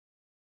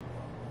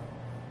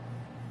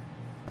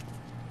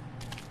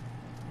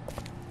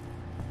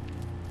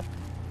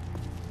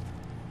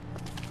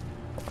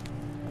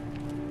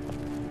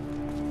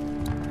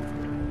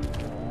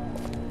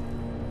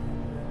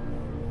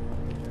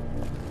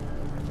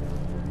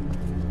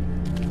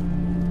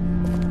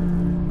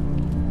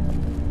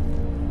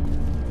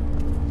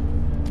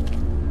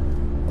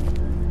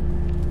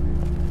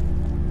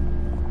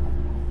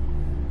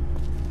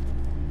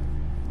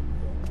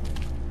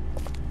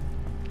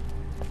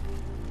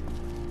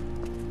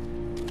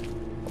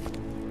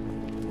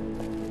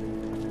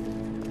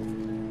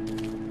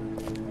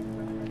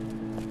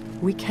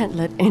We can't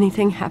let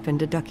anything happen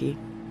to Ducky.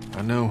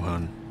 I know,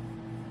 hun.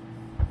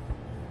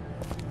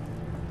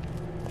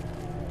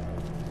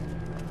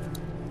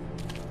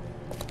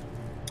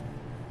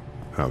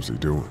 How's he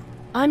doing?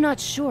 I'm not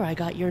sure I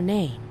got your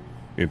name.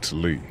 It's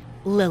Lee.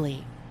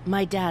 Lily.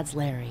 My dad's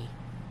Larry.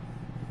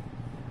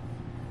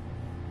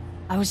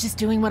 I was just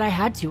doing what I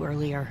had to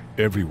earlier.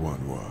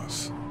 Everyone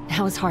was.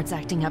 Now his heart's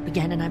acting up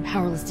again and I'm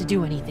powerless to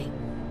do anything.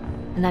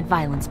 And that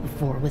violence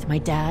before with my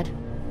dad,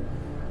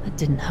 that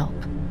didn't help.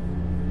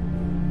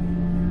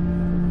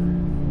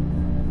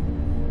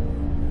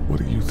 What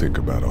do you think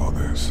about all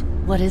this?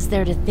 What is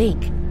there to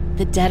think?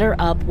 The dead are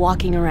up,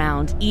 walking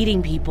around,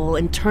 eating people,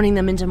 and turning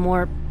them into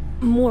more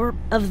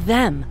of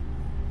them.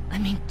 I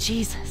mean,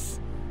 Jesus.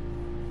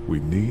 We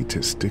need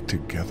to stick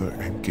together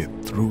and get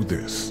through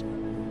this.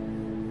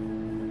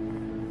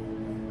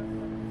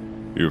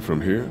 You're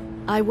from here?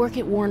 I work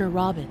at Warner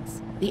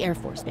Robins, the Air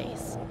Force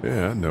Base.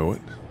 Yeah, I know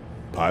it.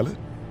 Pilot?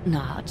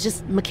 Nah,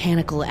 just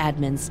mechanical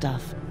admin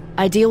stuff.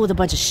 I deal with a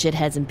bunch of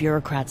shitheads and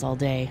bureaucrats all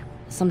day.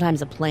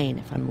 Sometimes a plane,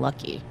 if I'm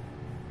lucky.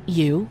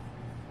 You?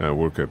 I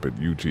work up at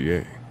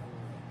UGA.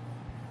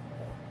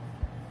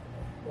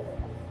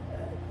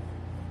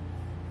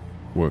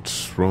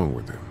 What's wrong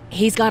with him?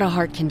 He's got a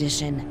heart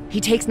condition. He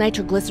takes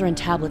nitroglycerin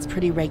tablets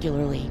pretty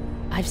regularly.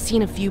 I've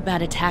seen a few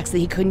bad attacks that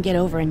he couldn't get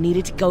over and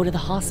needed to go to the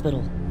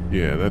hospital.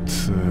 Yeah,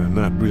 that's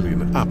not really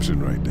an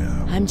option right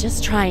now. I'm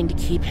just trying to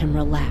keep him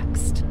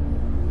relaxed.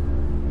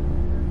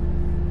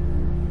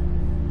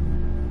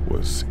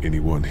 Was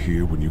anyone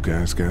here when you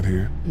guys got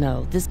here?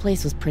 No, this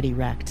place was pretty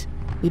wrecked.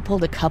 We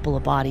pulled a couple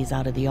of bodies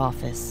out of the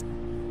office.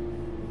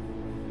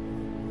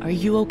 Are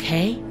you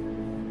okay?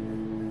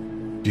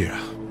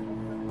 Yeah,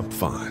 I'm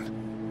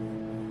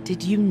fine.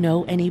 Did you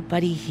know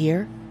anybody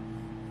here?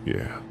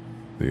 Yeah,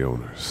 the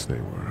owners,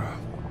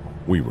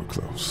 we were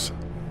close.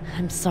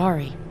 I'm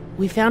sorry.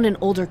 We found an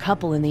older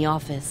couple in the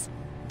office.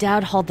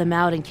 Dad hauled them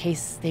out in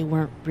case they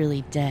weren't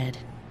really dead.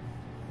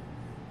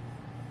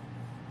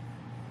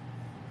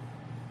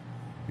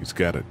 He's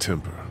got a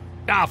temper.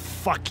 Ah,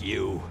 fuck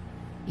you.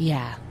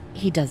 Yeah,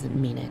 he doesn't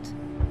mean it.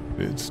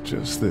 It's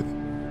just that...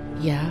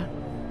 Yeah?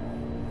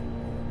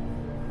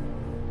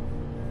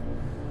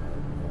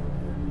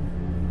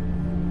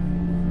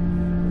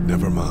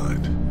 Never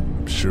mind.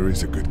 I'm sure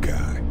he's a good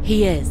guy.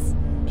 He is.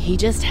 He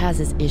just has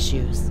his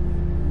issues.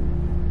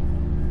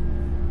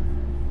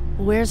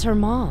 Where's her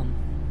mom?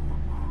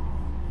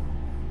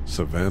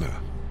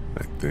 Savannah,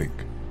 I think.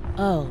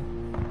 Oh,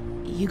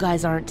 you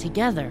guys aren't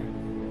together.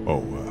 Oh,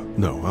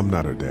 no, I'm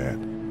not her dad.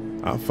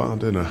 I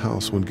found her in a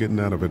house when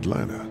getting out of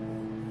Atlanta.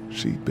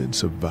 She'd been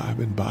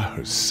surviving by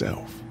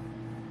herself.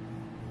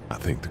 I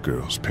think the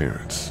girl's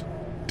parents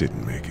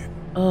didn't make it.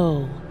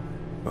 Oh.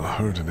 I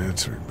heard an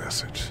answering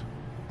message.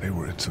 They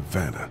were in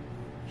Savannah.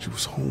 She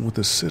was home with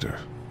a sitter.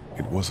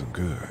 It wasn't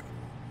good.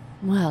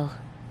 Well,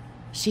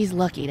 she's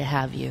lucky to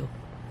have you.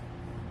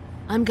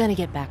 I'm gonna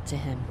get back to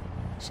him.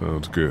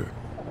 Sounds good.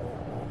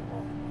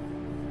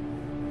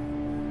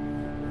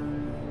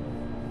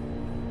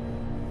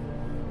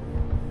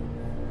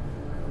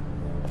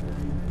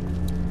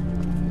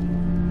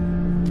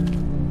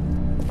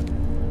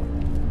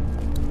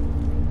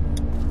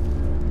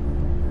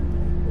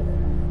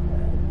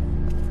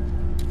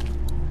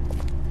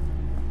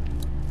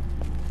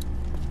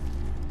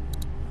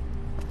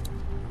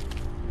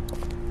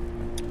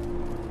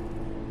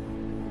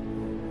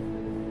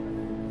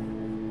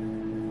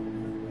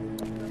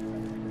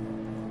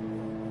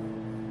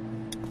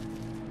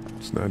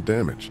 It's not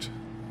damaged.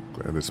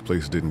 Glad this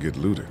place didn't get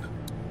looted.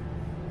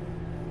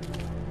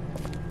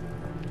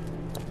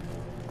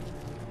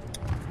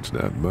 It's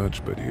not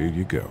much, but here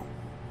you go.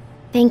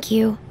 Thank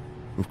you.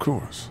 Of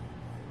course.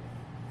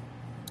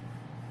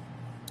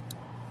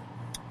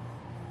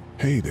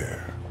 Hey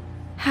there.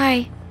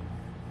 Hi.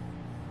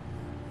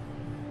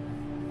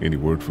 Any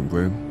word from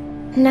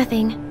Glenn?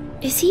 Nothing.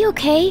 Is he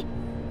okay?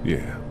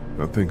 Yeah,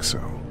 I think so.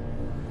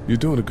 You're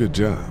doing a good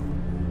job.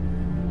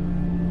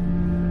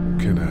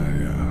 Can I,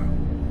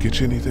 get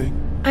you anything?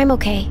 I'm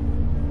okay.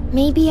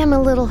 Maybe I'm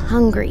a little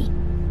hungry.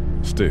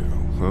 Still,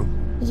 huh?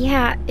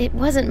 Yeah, it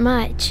wasn't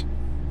much.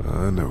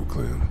 I know,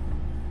 Glenn.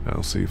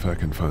 I'll see if I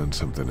can find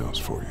something else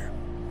for you.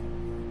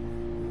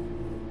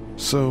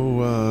 So,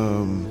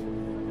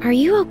 Are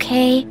you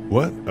okay?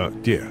 What?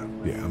 Yeah,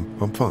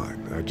 I'm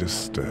fine. I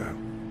just,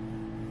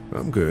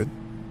 I'm good.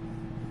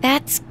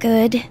 That's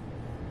good.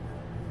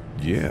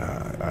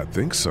 Yeah, I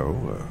think so.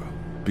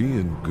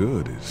 Being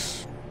good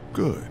is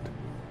good,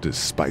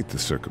 despite the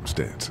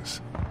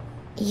circumstances.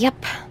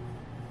 Yep.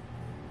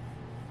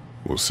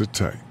 Well, sit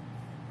tight.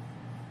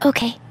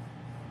 Okay.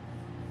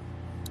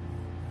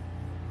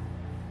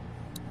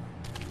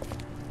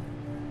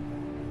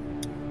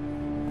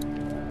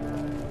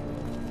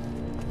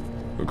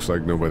 Looks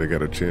like nobody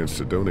got a chance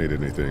to donate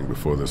anything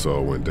before this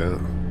all went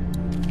down.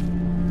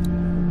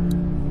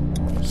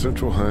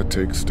 Central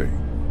High-Tech State.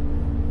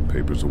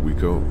 Paper's a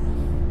week old.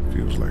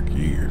 Feels like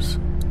years.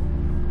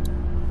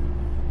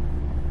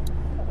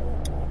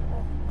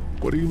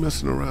 What are you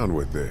messing around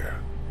with there?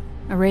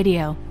 A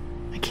radio.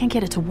 I can't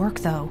get it to work,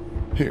 though.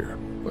 Here,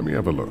 let me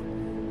have a look.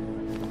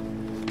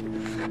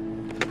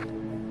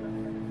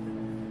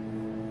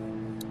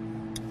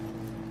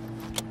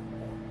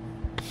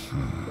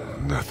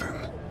 Nothing.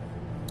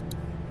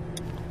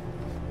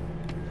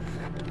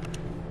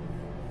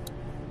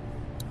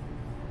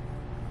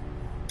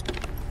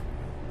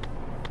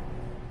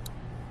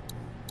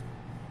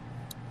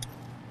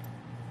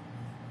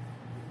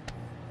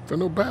 There are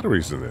no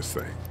batteries in this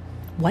thing.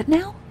 What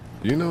now?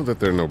 You know that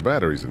there are no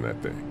batteries in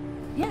that thing.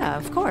 Yeah,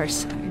 of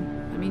course.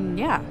 I mean,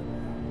 yeah.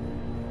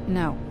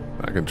 No.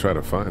 I can try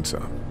to find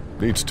some.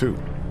 Needs two.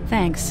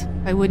 Thanks.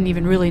 I wouldn't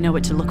even really know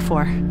what to look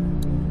for.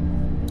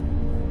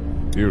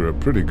 You're a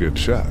pretty good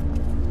shot.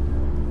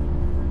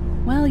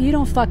 Well, you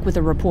don't fuck with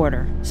a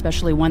reporter,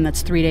 especially one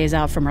that's 3 days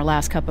out from her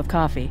last cup of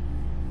coffee.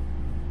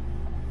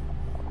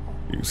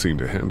 You seem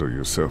to handle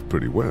yourself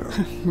pretty well.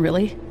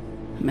 Really?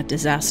 I'm a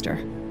disaster.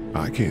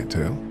 I can't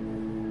tell.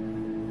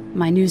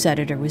 My news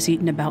editor was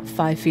eaten about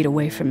 5 feet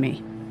away from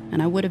me,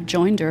 and I would have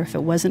joined her if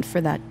it wasn't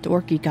for that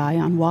dorky guy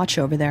on watch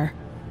over there.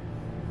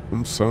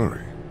 I'm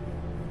sorry.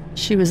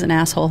 She was an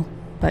asshole,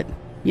 but,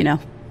 you know.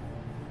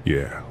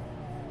 Yeah.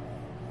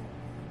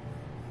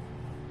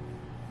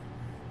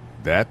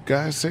 That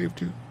guy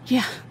saved you?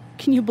 Yeah,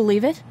 can you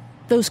believe it?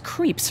 Those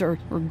creeps, or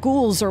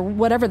ghouls, or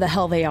whatever the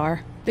hell they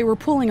are. They were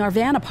pulling our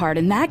van apart,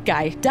 and that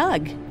guy,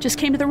 Doug, just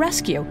came to the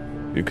rescue.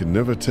 You can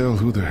never tell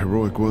who the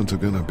heroic ones are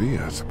gonna be,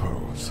 I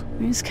suppose.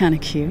 He's kinda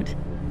cute.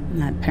 In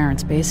that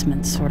parents'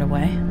 basement sort of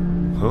way.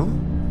 Huh?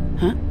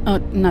 Huh? Oh,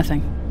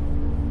 nothing.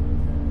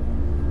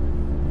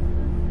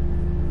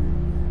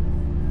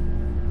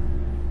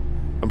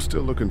 I'm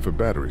still looking for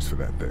batteries for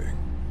that thing.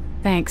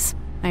 Thanks.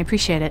 I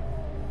appreciate it.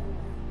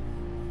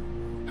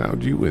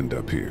 How'd you end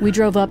up here? We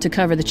drove up to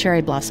cover the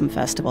Cherry Blossom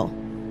Festival.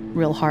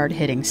 Real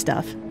hard-hitting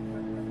stuff.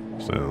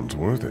 Sounds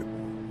worth it.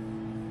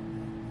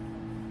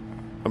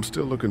 I'm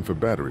still looking for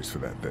batteries for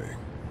that thing.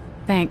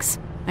 Thanks.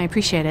 I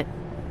appreciate it.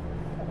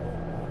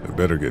 I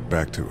better get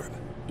back to it.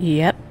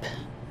 Yep.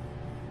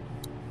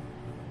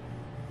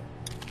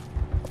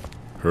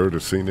 Heard or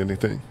seen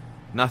anything?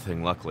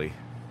 Nothing, luckily.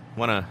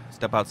 Wanna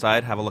step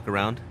outside, have a look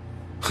around?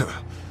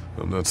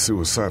 I'm not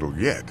suicidal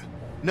yet.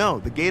 No,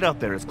 the gate out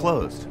there is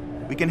closed.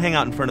 We can hang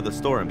out in front of the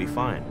store and be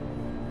fine.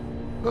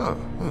 Oh,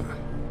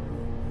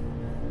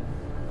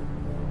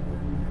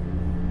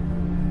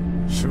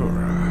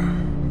 Sure,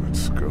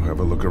 let's go have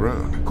a look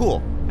around.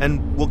 Cool.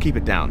 And we'll keep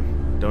it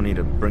down. Don't need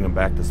to bring them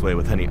back this way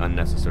with any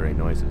unnecessary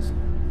noises.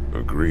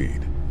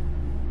 Agreed.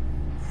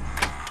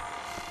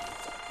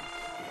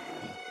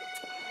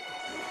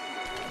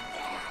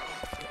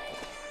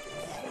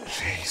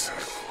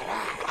 Jesus.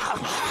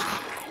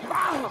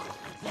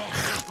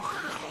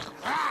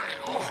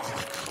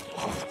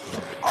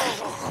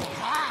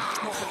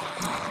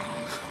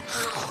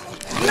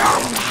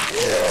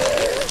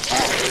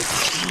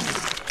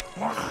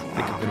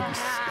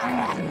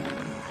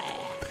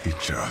 They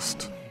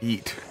just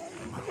eat.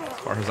 As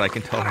far as I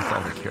can tell, that's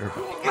all they care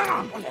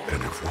about.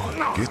 And if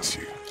one gets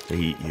you, they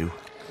eat you.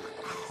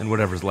 And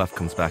whatever's left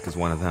comes back as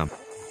one of them.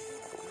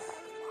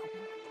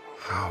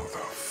 How the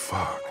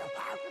fuck?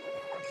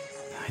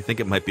 I think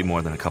it might be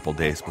more than a couple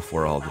days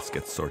before all this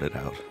gets sorted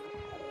out.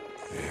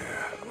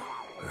 Yeah,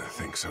 I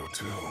think so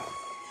too.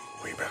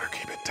 We better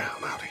keep it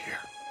down out of here.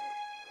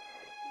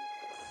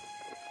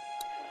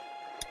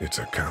 It's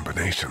a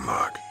combination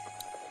lock.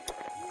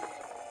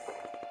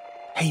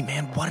 Hey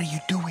man, what are you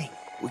doing?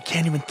 We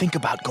can't even think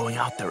about going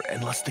out there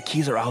unless the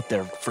keys are out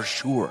there for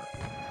sure.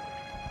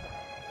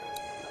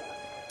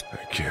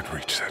 I can't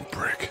reach that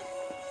brick.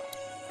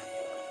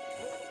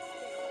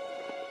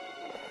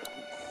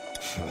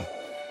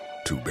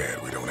 Too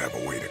bad we don't have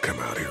a way to come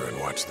out here and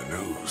watch the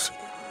news.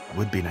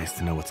 Would be nice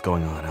to know what's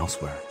going on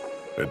elsewhere.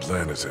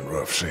 Atlanta's in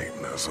rough shape,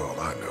 and that's all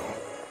I know.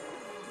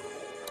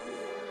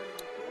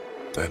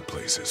 That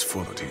place is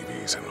full of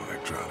TVs and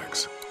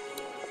electronics.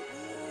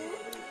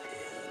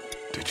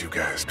 Did you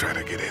guys try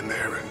to get in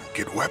there and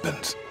get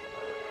weapons?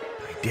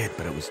 I did,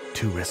 but it was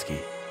too risky.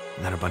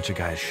 And then a bunch of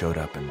guys showed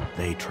up and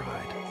they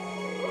tried.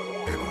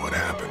 And what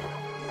happened?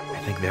 I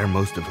think they're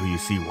most of who you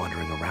see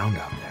wandering around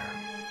out there.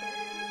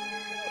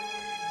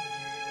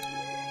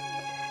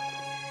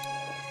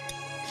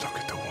 Look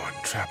at the one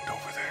trapped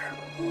over there.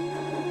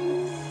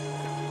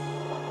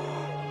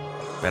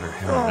 Better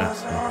him than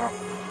us, huh?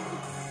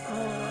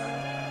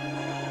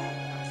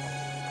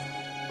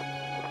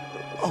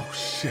 Oh,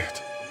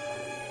 shit.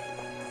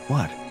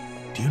 What?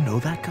 Do you know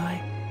that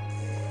guy?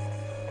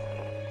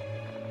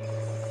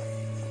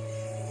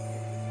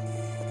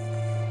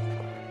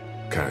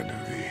 Kind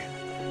of. He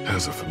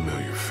has a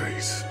familiar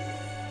face.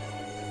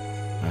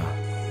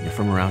 You're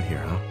from around here,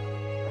 huh?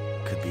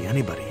 Could be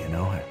anybody, you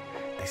know?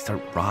 They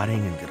start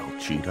rotting and get all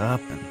chewed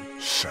up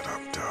and... Shut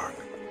up, Doug.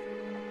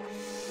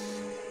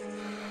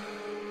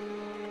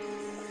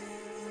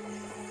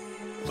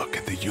 Look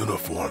at the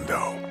uniform,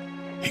 though.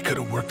 He could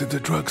have worked at the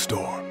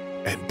drugstore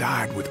and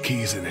died with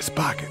keys in his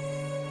pocket.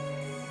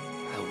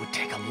 It would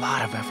take a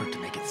lot of effort to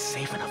make it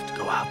safe enough to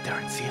go out there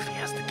and see if he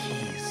has the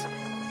keys.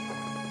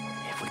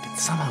 If we could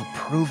somehow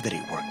prove that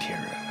he worked here,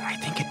 I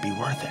think it'd be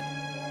worth it.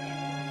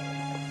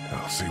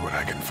 I'll see what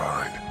I can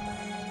find.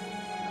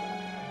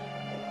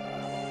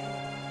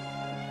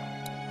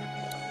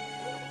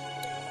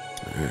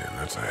 Man,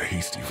 that's a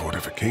hasty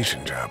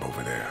fortification job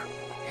over there.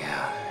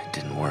 Yeah, it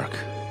didn't work.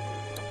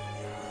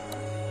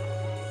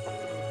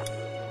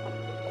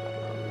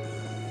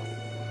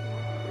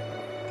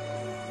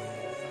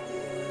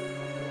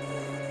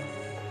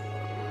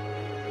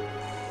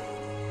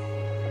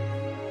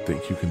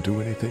 Think you can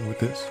do anything with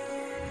this?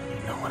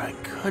 You know what I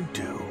could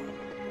do?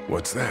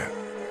 What's that?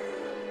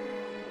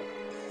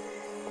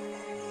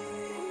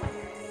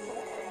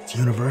 It's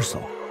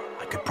universal.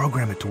 I could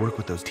program it to work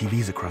with those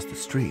TVs across the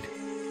street.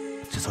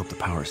 Let's just hope the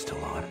power's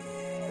still on.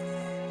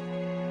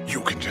 You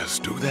can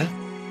just do that?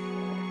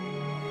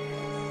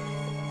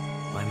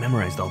 Well, I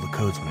memorized all the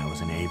codes when I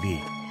was in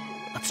AV.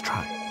 Let's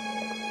try.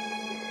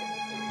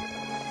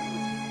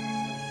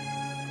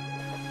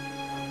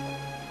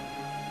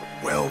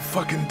 Well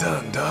fucking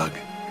done, Doug.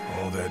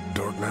 All that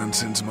dork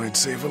nonsense might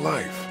save a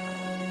life.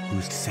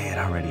 Who's to say it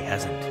already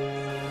hasn't?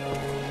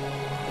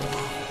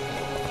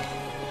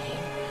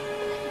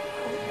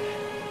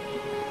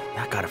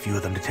 That got a few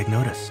of them to take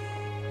notice.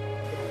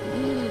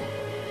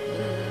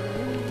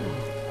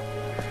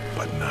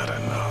 But not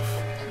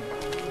enough.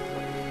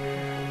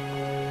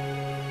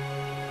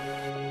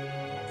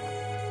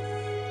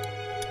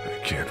 I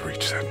can't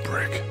reach that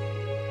brick.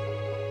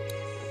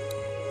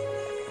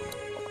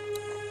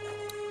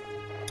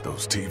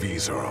 Those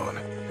TVs are on,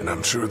 and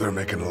I'm sure they're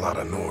making a lot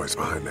of noise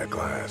behind that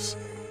glass.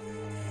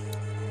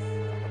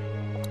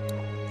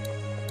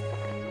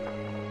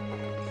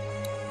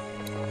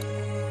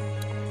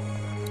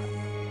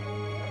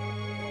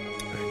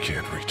 I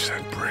can't reach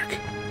that brick.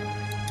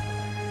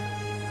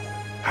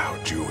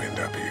 How'd you end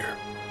up here?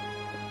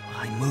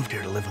 I moved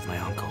here to live with my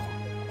uncle.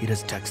 He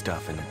does tech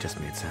stuff, and it just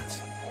made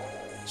sense.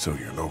 So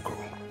you're local.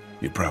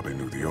 You probably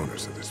knew the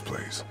owners of this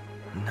place.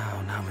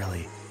 No, not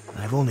really.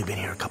 I've only been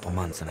here a couple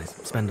months, and I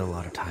spend a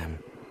lot of time...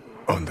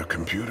 On the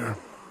computer?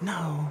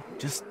 No,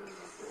 just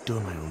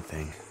doing my own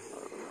thing.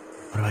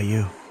 What about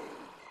you?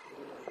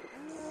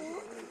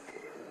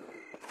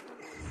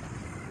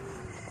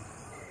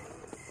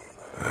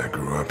 I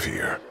grew up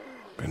here.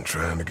 Been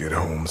trying to get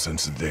home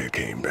since the day I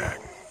came back.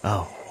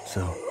 Oh,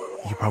 so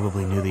you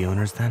probably knew the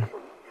owners then?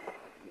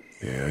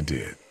 Yeah, I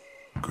did.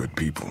 Good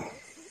people.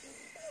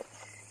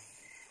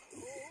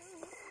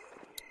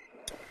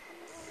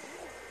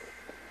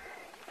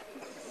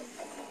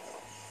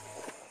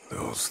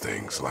 Those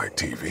things like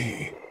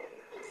TV.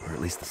 Or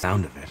at least the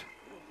sound of it.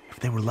 If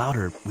they were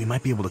louder, we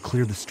might be able to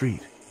clear the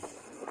street.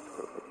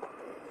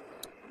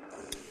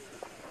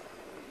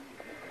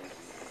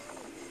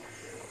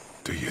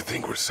 Do you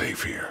think we're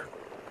safe here?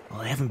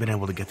 Well, I haven't been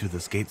able to get through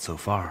this gate so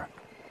far.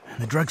 And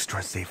the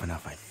drugstore's safe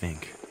enough, I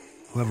think.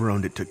 Whoever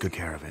owned it took good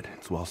care of it.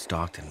 It's well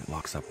stocked and it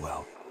locks up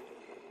well.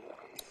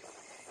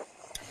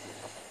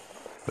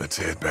 Let's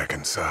head back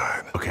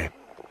inside. Okay.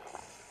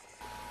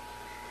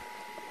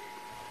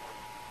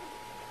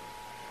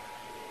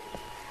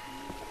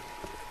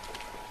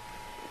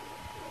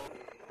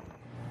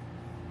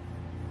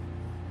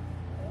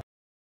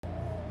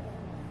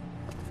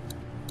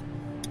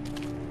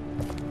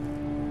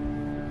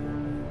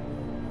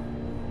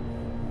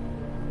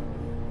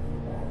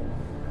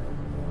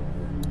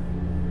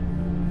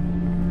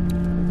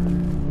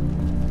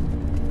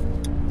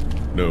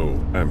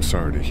 No, I'm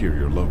sorry to hear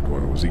your loved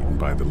one was eaten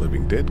by the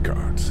living dead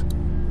guards.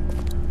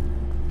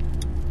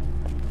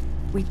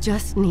 We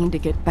just need to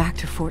get back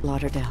to Fort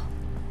Lauderdale.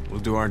 We'll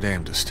do our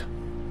damnedest.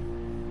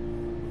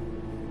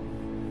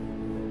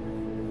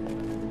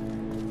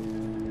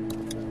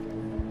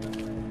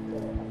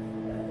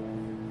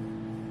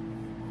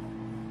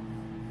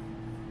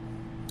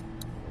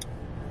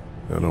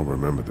 I don't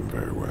remember them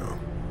very well.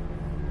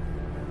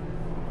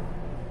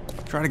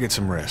 Try to get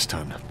some rest,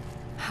 hon.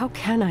 How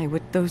can I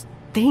with those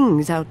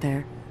things out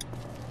there?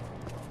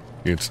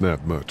 It's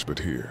not much, but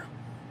here.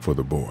 For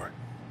the boy.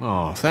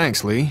 Oh,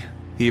 thanks, Lee.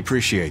 He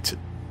appreciates it.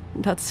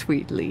 That's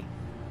sweet, Lee.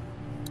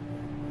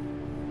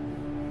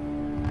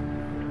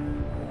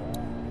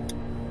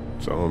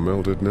 It's all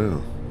melted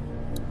now.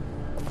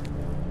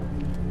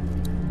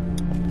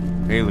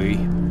 Hey, Lee.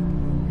 You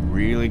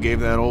really gave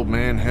that old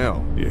man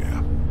hell.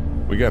 Yeah.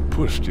 We got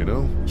pushed, you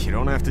know? You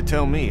don't have to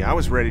tell me. I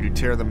was ready to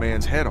tear the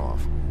man's head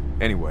off.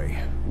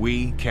 Anyway,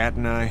 we, Kat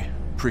and I,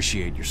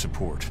 appreciate your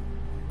support.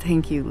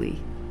 Thank you,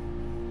 Lee.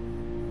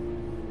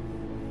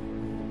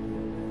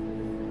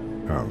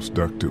 How's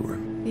Duck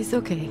doing? He's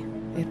okay.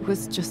 It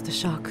was just a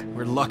shock.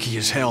 We're lucky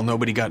as hell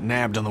nobody got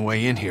nabbed on the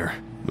way in here.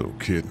 No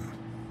kidding.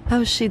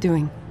 How's she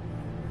doing?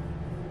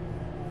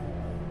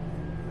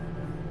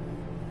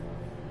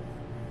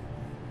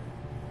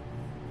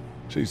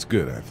 She's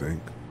good, I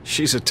think.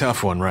 She's a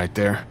tough one right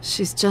there.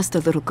 She's just a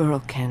little girl,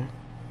 Ken.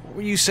 What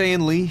were you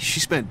saying, Lee?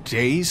 She spent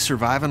days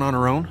surviving on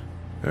her own?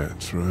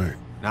 That's right.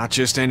 Not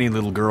just any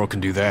little girl can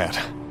do that.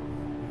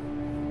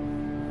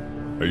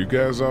 Are you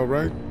guys all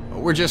right?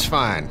 We're just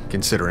fine,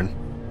 considering.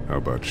 How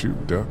about you,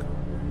 Duck?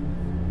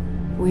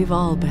 We've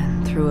all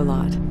been through a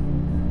lot.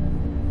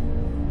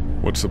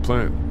 What's the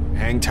plan?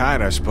 Hang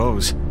tight, I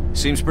suppose.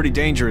 Seems pretty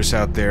dangerous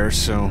out there,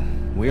 so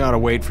we ought to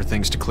wait for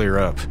things to clear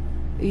up.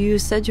 You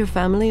said your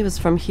family was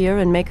from here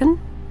in Macon?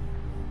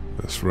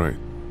 That's right.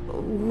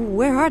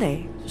 Where are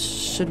they?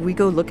 Should we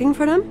go looking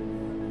for them?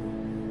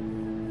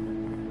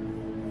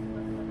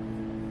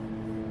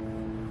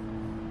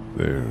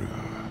 They're,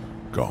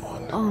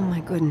 gone. Oh my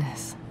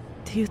goodness.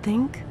 Do you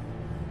think?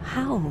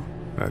 How?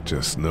 I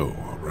just know,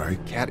 all right?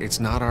 Cat, it's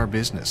not our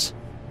business.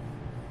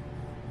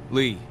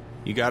 Lee,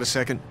 you got a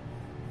second?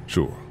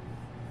 Sure.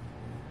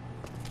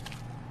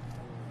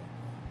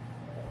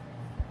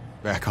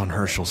 Back on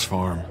Herschel's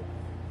farm.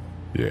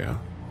 Yeah?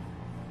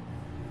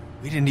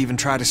 We didn't even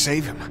try to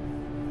save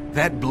him.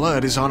 That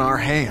blood is on our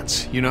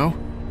hands, you know?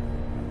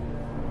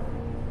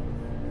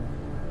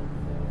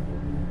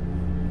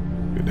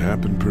 It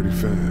happened pretty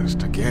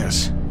fast. I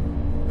guess.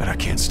 But I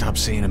can't stop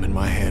seeing him in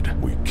my head.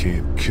 We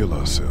can't kill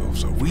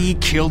ourselves over We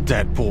it. killed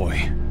that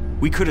boy.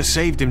 We could have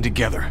saved him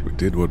together. We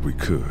did what we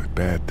could.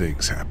 Bad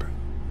things happen.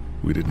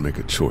 We didn't make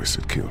a choice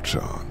that killed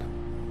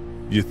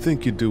Sean. You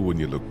think you do when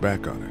you look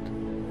back on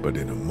it. But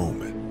in a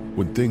moment,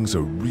 when things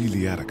are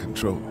really out of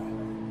control,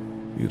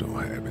 you don't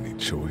have any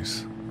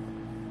choice.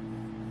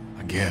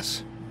 I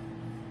guess.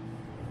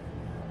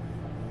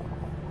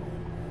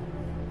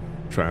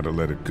 Try to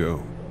let it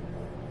go.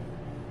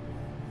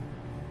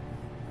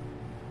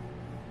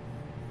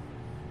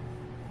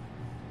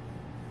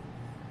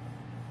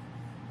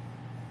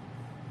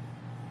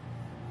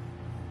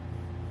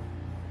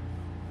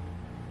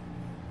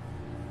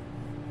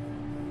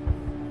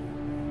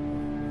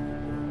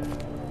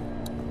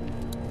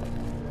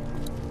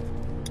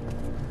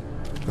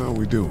 How are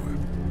we doing?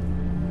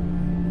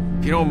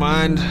 If you don't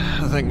mind,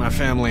 I think my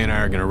family and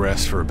I are gonna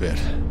rest for a bit.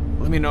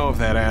 Let me know if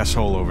that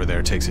asshole over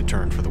there takes a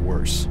turn for the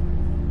worse.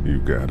 You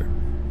got it.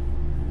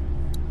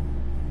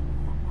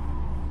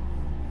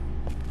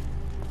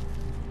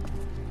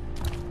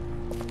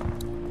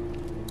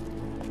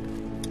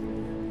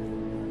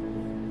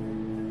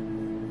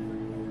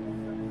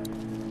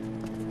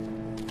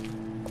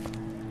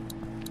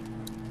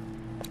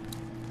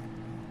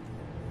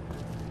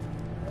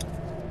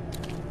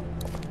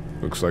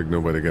 Looks like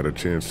nobody got a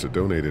chance to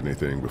donate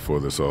anything before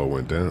this all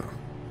went down.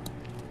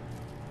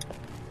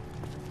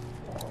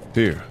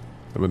 Here,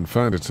 I've been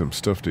finding some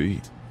stuff to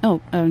eat. Oh,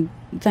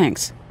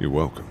 thanks. You're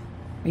welcome.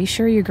 Are you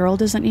sure your girl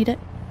doesn't need it?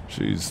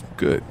 She's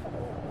good.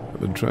 I've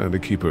been trying to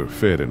keep her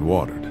fed and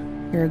watered.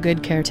 You're a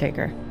good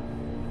caretaker.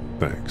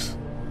 Thanks.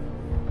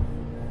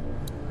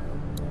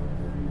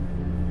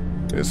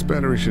 This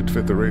battery should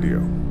fit the radio.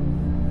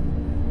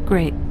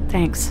 Great,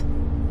 thanks.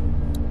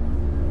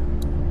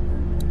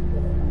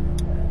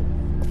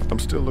 I'm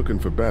still looking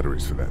for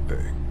batteries for that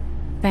thing.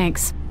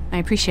 Thanks. I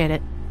appreciate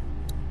it.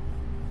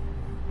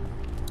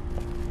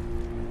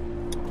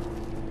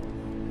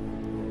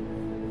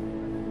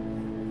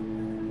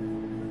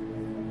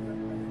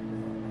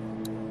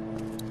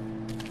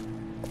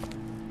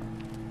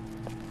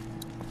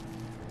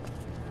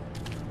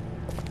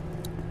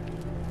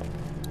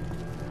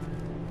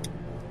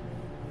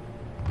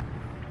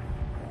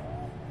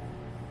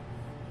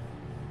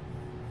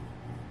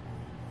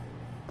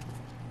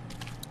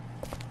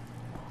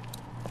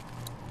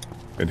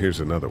 And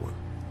here's another one.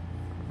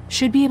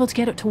 Should be able to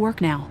get it to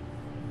work now.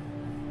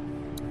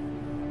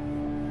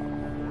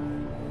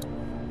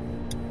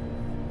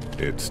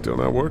 It's still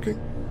not working?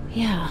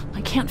 Yeah,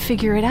 I can't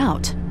figure it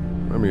out.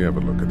 Let me have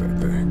a look at that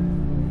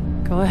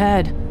thing. Go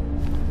ahead.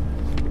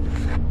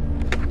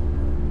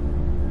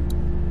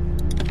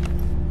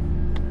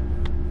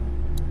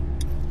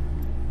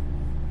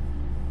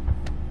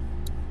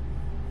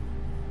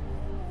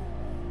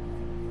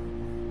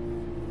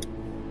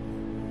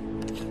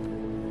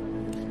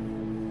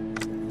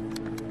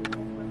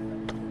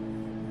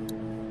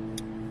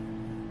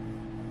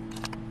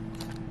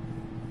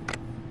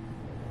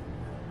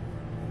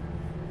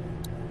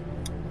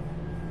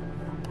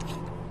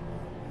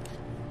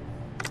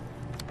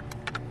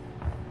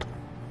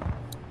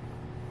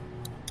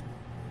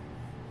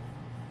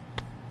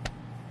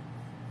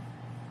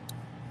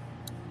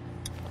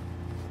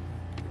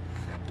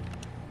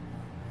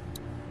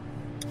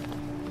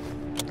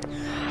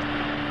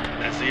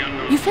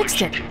 You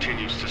fixed it.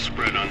 Continues to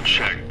spread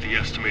unchecked. The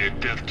estimated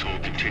death toll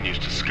continues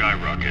to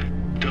skyrocket.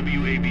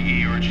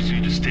 WABE urges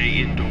you to stay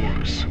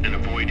indoors and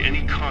avoid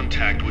any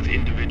contact with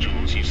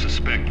individuals you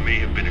suspect may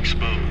have been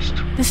exposed.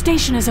 The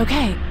station is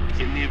okay.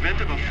 In the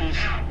event of a full...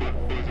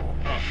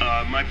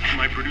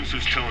 my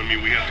producer's telling me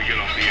we have to get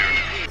off the air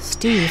now.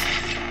 Steve.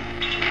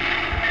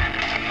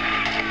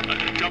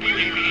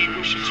 WABE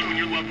wishes you and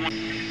your loved one...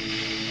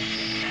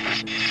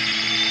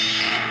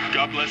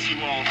 God bless you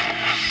all.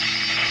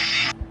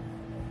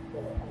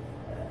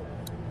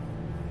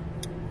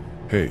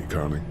 Hey,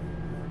 Carly.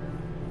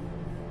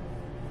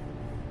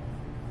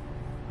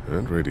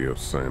 That radio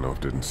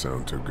sign-off didn't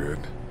sound too good.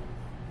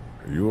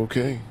 Are you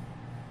okay?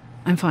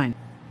 I'm fine.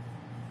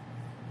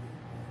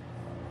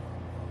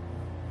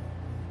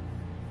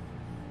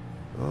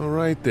 All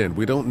right then,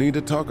 we don't need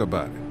to talk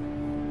about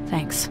it.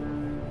 Thanks.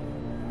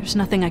 There's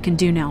nothing I can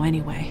do now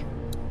anyway.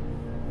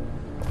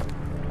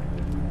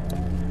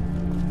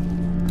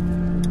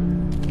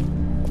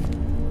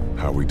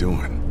 How we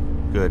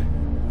doing? Good.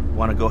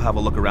 Want to go have a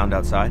look around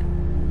outside?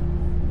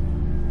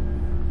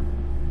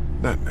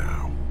 Not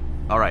now.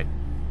 All right.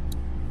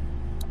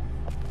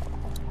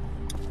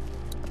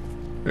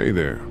 Hey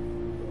there.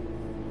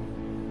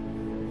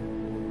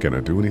 Can I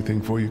do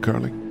anything for you,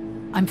 Carly?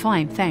 I'm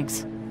fine,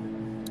 thanks.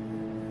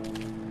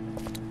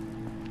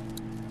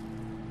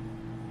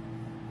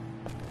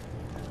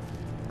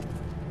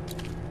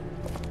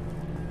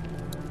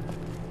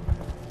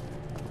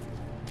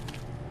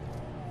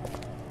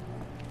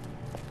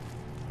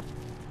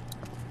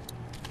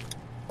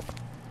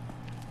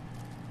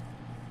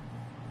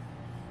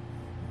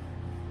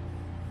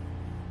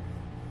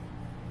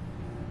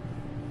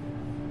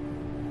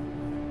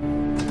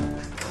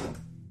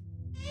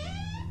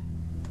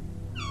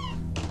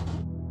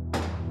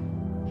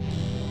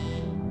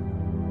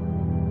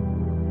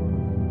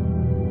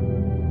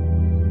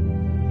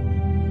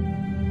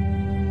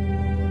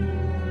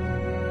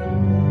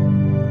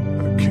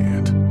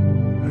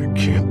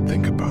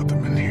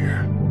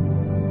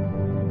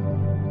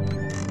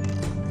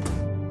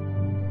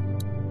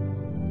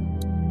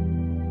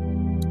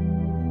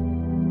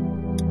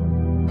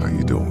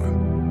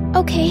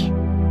 Okay.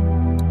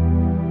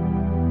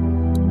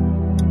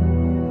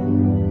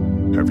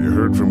 Have you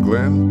heard from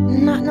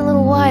Glenn? Not in a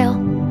little while.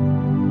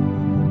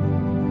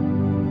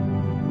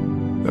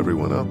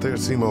 Everyone out there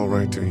seem all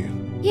right to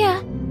you?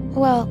 Yeah.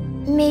 Well,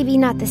 maybe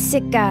not the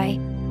sick guy.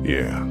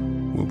 Yeah,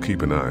 we'll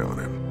keep an eye on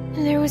him.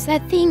 There was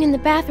that thing in the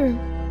bathroom.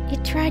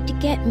 It tried to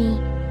get me.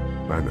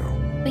 I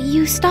know. But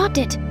you stopped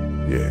it.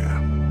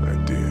 Yeah, I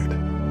did.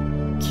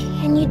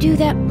 Can you do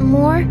that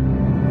more?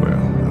 Well,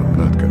 I'm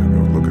not gonna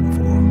go looking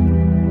for him.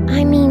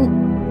 I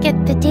mean,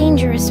 get the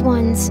dangerous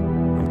ones.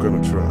 I'm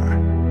gonna try.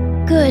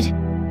 Good.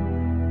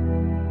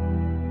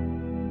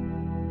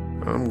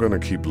 I'm gonna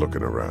keep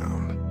looking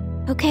around.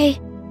 Okay.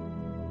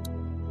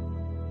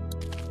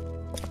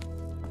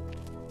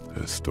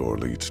 This door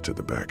leads to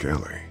the back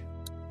alley.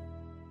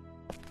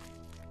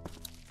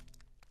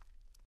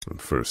 A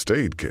first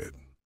aid kit.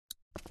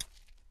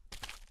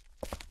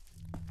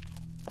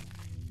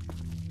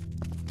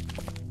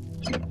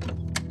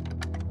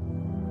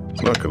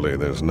 Luckily,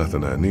 there's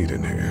nothing I need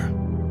in here.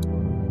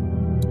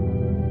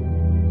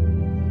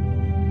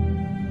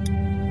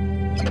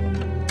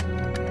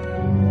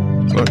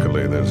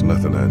 Luckily, there's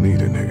nothing I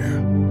need in here.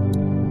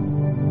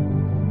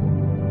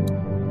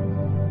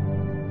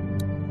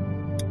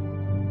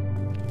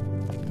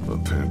 My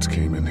parents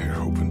came in here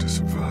hoping to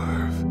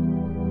survive,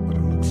 but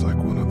it looks like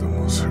one of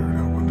them was hurt.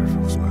 I wonder if it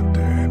was my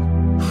dad.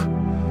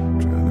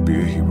 Trying to be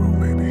a hero,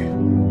 maybe.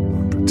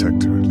 Or a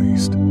protector, at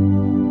least.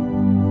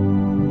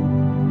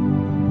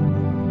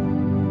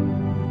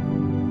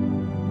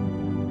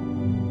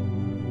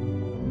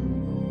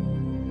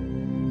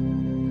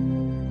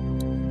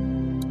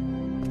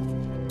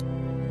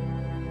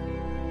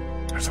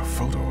 There's a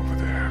photo over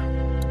there.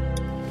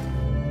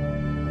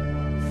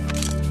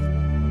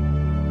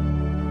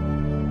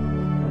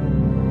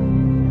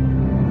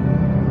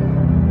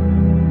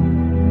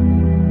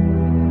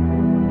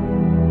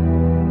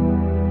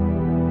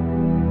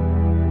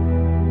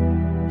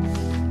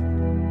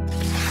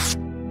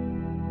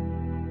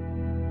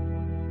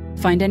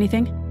 Find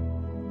anything?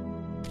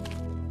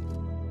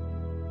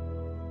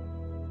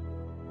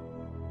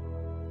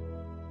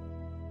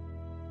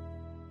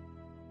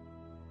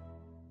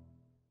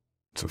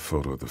 It's a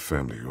photo of the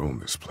family who own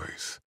this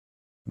place.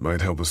 It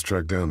might help us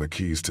track down the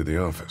keys to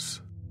the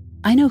office.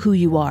 I know who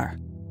you are.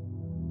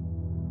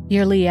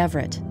 You're Lee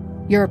Everett.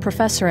 You're a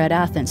professor at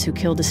Athens who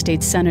killed a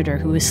state senator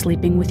who was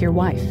sleeping with your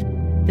wife.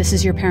 This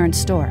is your parents'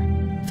 store.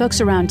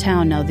 Folks around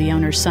town know the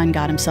owner's son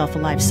got himself a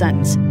life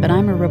sentence, but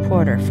I'm a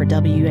reporter for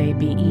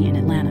WABE in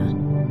Atlanta.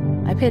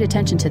 I paid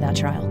attention to that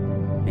trial.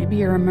 Maybe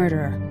you're a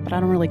murderer, but I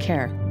don't really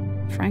care.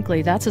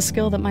 Frankly, that's a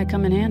skill that might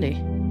come in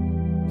handy.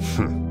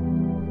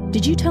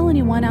 Did you tell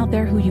anyone out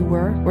there who you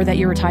were, or that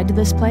you were tied to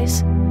this place?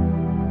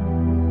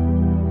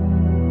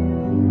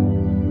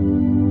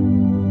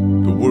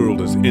 The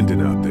world is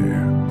ending out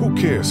there. Who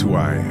cares who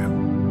I am?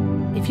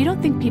 If you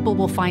don't think people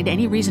will find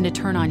any reason to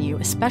turn on you,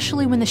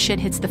 especially when the shit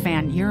hits the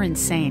fan, you're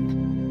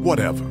insane.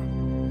 Whatever.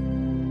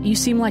 You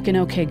seem like an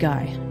okay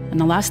guy, and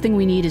the last thing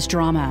we need is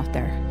drama out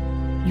there.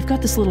 You've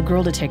got this little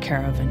girl to take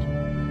care of,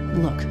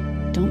 and look,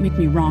 don't make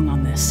me wrong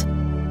on this.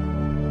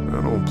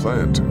 I don't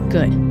plan to.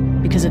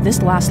 Good, because if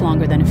this lasts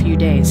longer than a few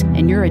days,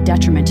 and you're a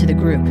detriment to the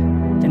group,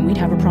 then we'd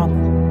have a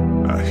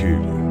problem. I hear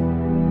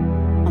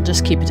you. I'll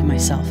just keep it to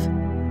myself.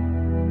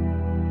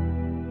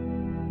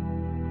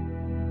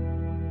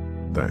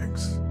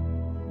 Thanks.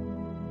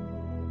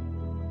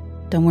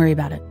 Don't worry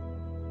about it.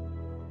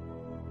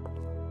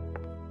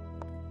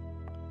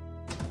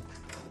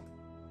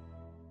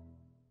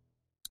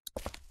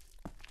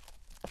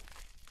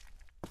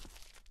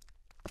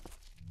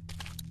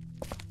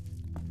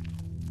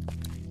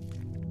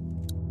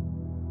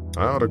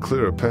 I ought to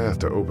clear a path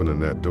to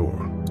opening that door.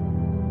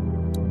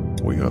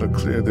 We ought to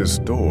clear this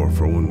door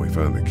for when we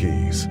find the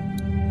keys.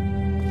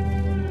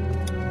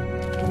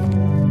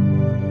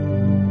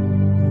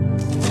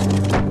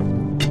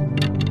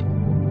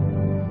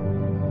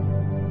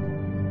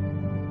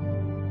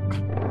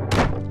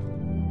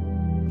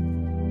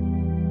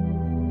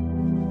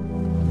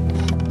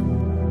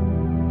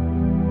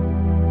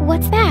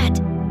 What's that?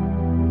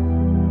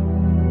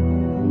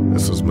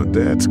 This was my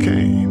dad's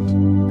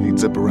cane. He'd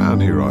zip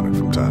around here on it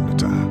from time to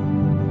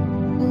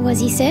time. Was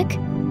he sick?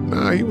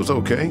 Nah, he was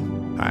okay.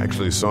 I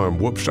actually saw him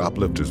whoop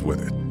shoplifters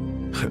with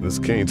it. This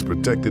cane's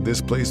protected this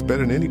place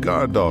better than any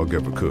guard dog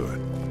ever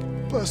could.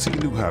 Plus, he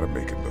knew how to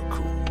make it look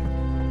cool.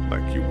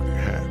 Like you with your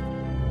hat.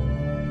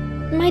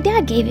 My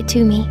dad gave it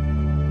to me.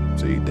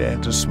 See,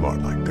 dads are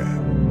smart like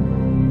that.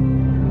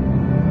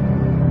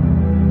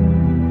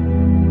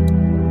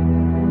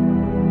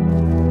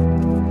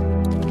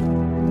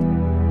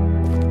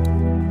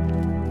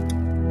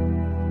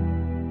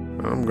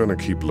 I'm gonna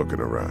keep looking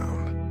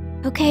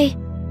around. Okay.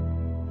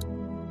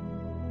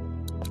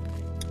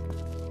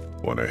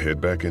 Wanna head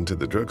back into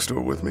the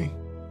drugstore with me?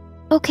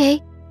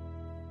 Okay.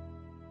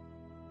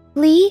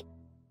 Lee?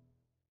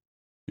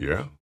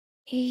 Yeah?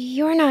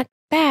 You're not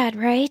bad,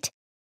 right?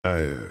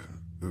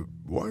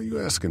 Why are you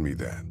asking me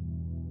that?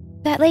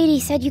 That lady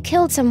said you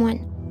killed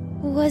someone.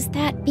 Was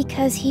that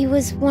because he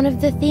was one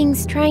of the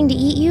things trying to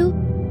eat you?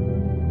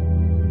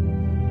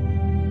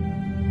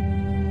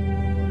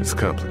 It's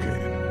complicated.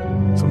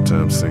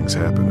 Sometimes things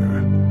happen,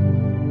 or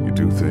you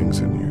do things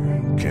and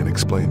you can't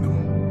explain them.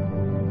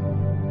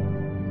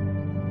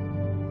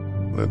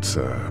 Let's,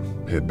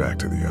 head back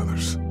to the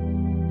others.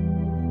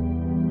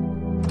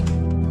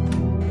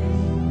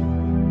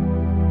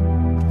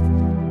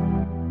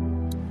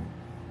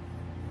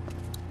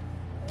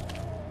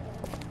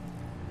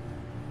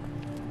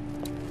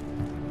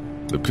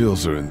 The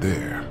pills are in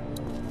there.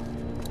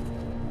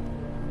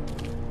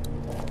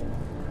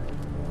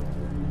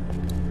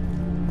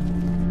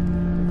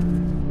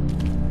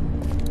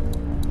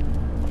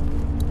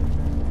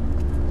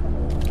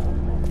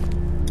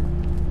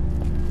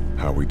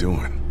 How we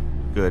doing?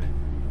 Good.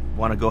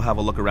 Want to go have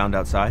a look around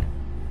outside?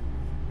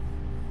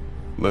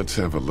 Let's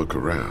have a look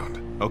around.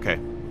 Okay.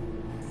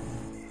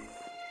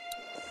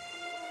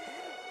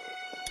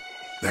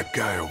 That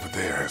guy over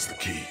there has the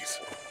keys.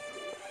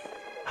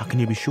 How can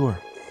you be sure?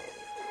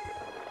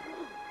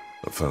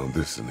 I found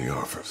this in the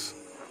office.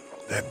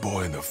 That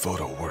boy in the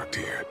photo worked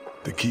here.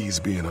 The keys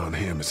being on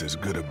him is as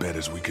good a bet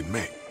as we can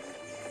make.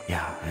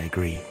 Yeah, I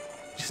agree.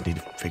 Just need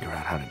to figure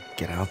out how to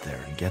get out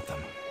there and get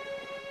them.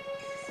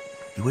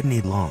 You wouldn't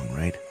need long,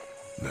 right?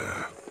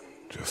 Nah,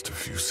 just a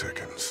few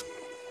seconds.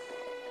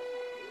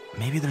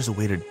 Maybe there's a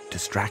way to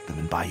distract them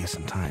and buy you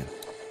some time.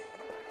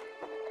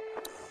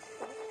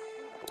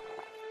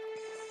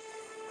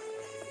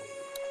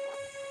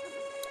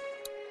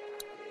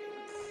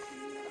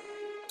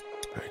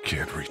 I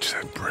can't reach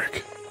that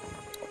brick.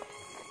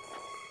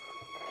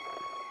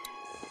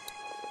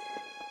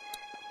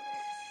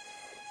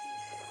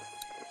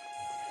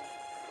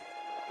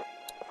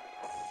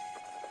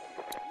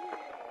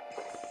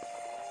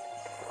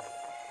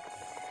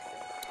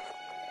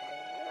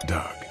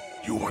 Doug,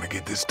 you want to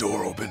get this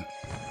door open?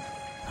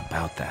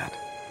 About that.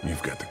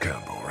 You've got the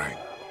combo, right?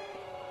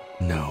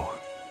 No.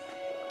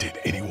 Did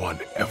anyone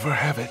ever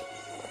have it?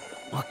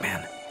 Look,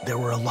 man, there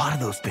were a lot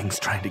of those things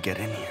trying to get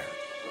in here.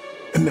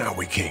 And now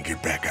we can't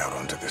get back out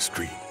onto the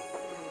street.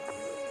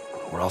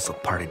 We're also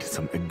party to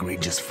some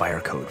egregious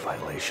fire code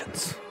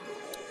violations.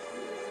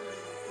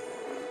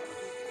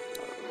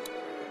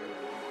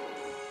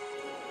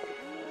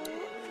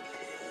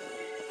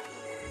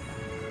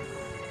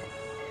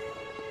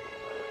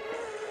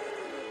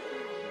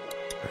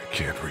 I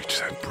can't reach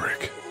that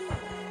brick.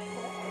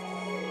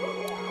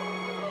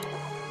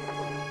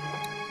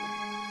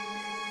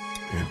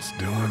 It's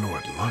doing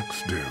what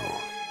locks do.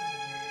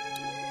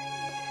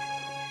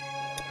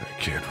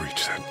 I can't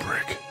reach that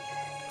brick.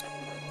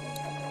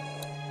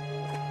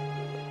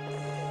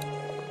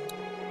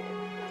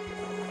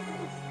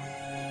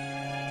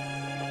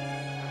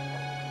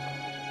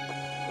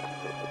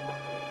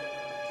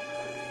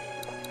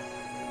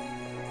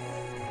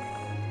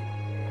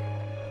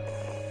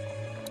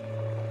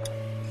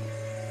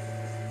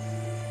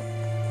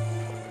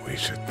 We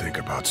should think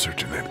about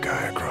searching that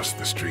guy across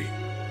the street.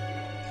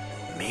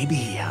 Maybe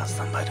he has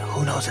them, but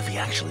who knows if he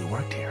actually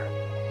worked here.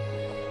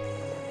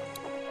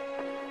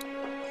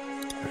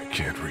 I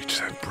can't reach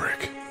that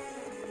brick.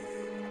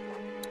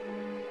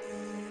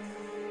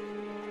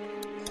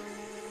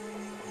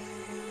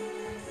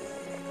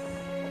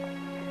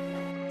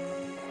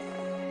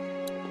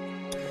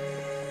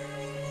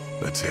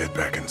 Let's head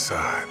back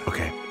inside.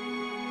 Okay.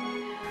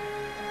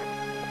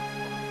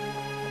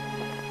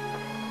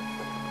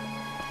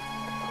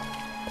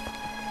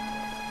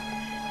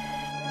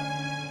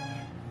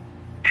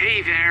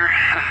 Hey there,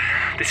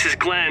 this is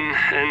Glenn,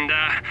 and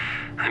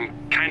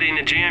I'm kinda in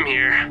a jam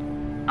here.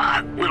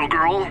 Little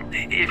girl,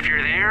 if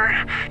you're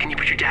there, can you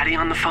put your daddy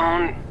on the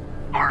phone?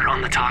 Or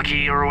on the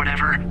talkie or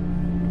whatever?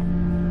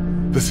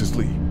 This is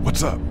Lee.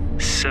 What's up?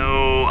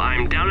 So,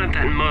 I'm down at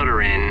that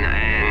motor inn,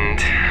 and,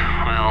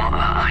 well,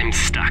 I'm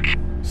stuck.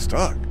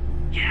 Stuck?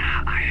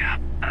 Yeah,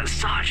 I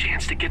saw a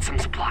chance to get some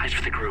supplies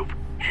for the group,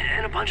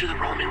 and a bunch of the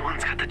Roman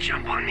ones got the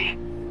jump on me.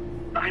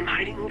 I'm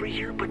hiding over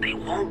here, but they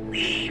won't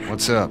leave.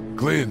 What's up?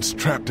 Glenn's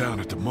trapped down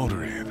at the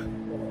motor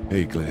inn.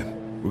 Hey, Glenn.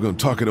 We're gonna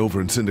talk it over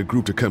and send a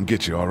group to come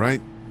get you, all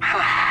right?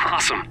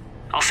 Awesome.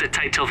 I'll sit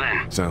tight till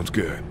then. Sounds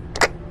good.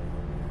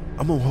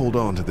 I'm gonna hold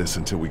on to this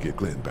until we get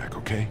Glenn back,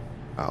 okay?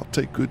 I'll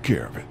take good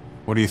care of it.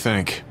 What do you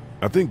think?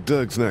 I think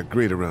Doug's not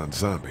great around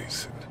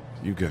zombies.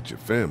 You got your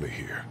family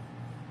here.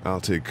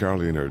 I'll take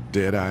Carly and her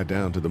dead eye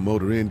down to the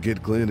motor inn,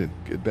 get Glenn, and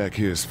get back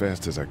here as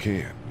fast as I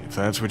can. If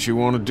that's what you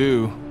want to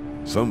do.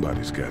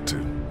 Somebody's got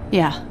to.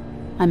 Yeah,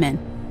 I'm in.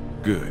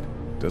 Good.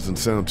 Doesn't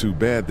sound too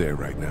bad there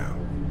right now.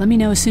 Let me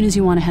know as soon as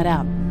you want to head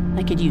out.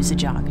 I could use a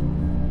jog.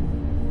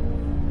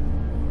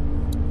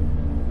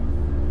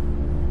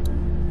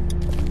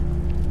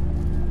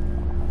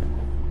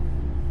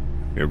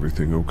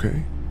 Everything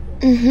okay?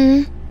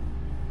 Mm-hmm.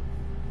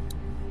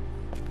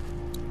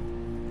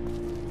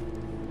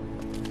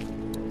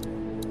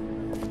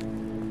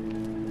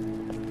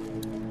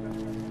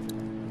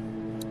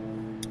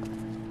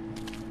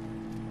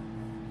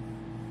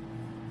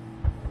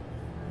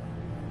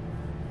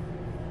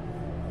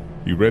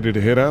 You ready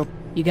to head out?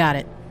 You got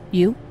it.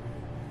 You?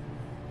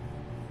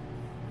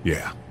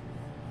 Yeah.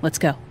 Let's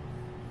go.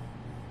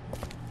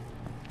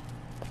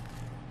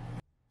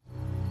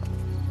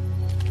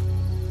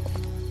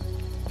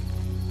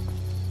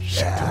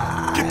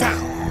 Get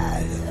down!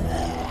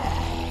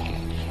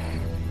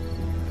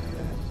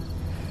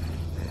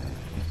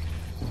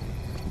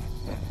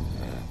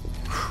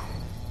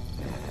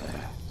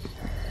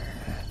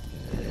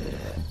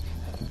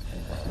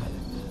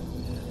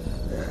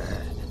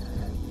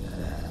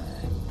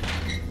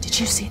 Did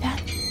you see that?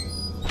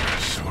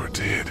 Sure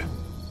did.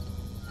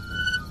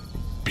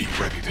 Be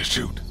ready to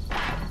shoot.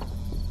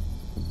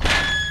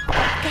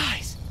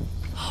 Guys!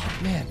 Oh,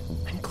 man,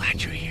 I'm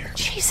glad you're here.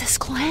 Jesus,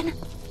 Glenn.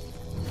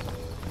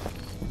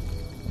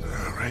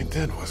 All right,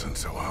 that wasn't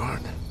so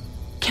hard.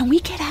 Can we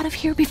get out of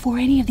here before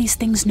any of these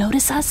things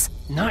notice us?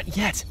 Not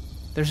yet.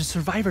 There's a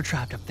survivor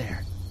trapped up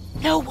there.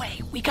 No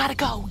way. We gotta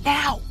go,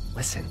 now.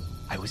 Listen,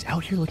 I was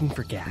out here looking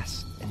for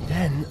gas, and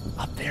then,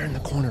 up there in the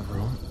corner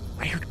room,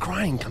 I heard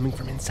crying coming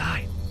from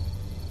inside.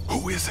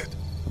 Who is it?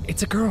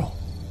 It's a girl.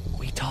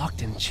 We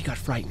talked and she got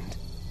frightened.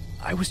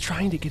 I was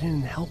trying to get in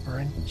and help her,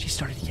 and she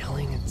started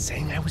yelling and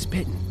saying I was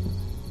bitten.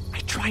 I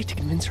tried to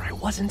convince her I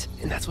wasn't,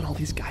 and that's when all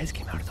these guys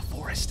came out of the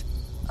forest.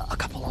 A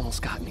couple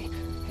almost got me,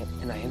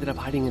 and I ended up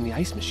hiding in the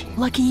ice machine.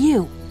 Lucky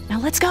you. Now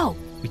let's go.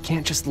 We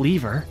can't just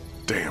leave her.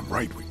 Damn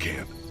right we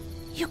can.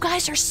 You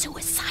guys are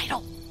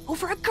suicidal.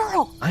 Over a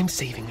girl. I'm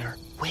saving her,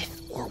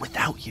 with or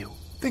without you.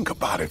 Think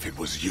about if it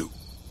was you.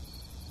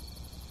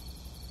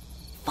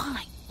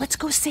 Fine. Let's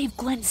go save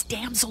Glenn's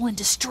damsel in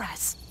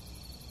distress.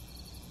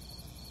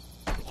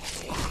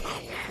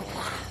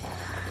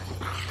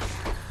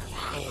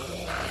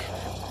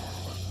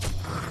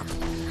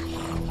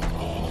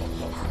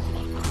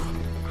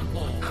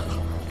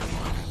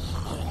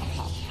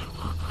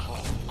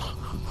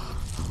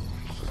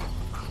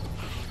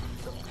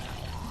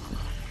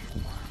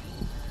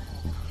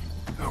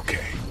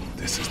 Okay,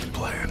 this is the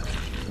plan.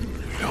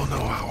 We don't know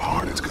how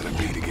hard it's gonna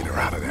be to get her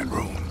out of that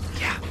room.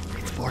 Yeah,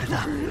 it's boarded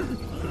up.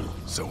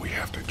 So we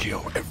have to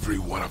kill every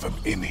one of them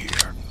in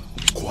here.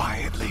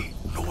 Quietly.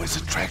 Noise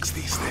attracts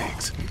these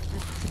things.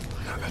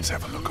 Now let's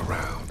have a look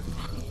around.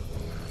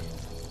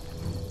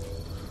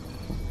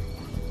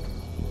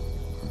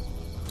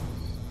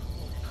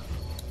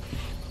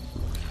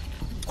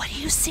 What do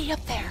you see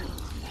up there?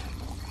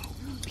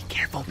 Be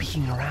careful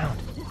peeking around.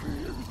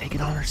 If they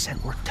get on her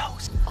scent, we're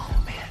toast.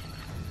 Oh, man.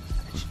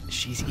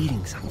 She's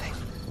eating something.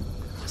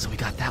 So we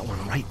got that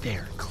one right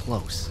there,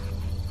 close.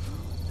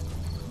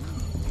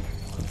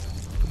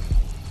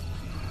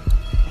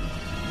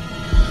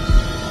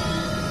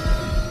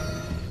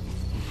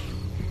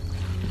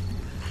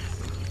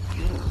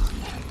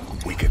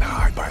 We can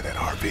hide by that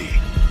RV.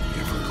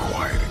 If we're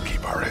quiet and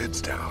keep our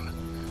heads down.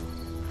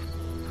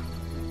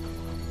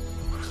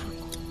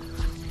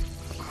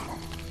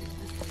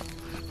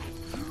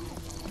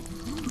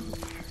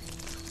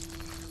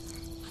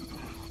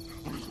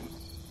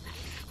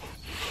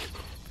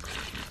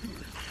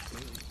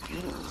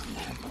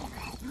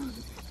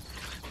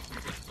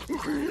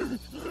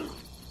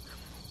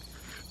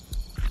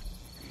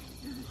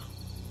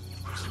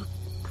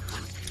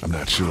 I'm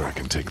not sure I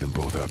can take them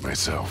both out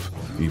myself,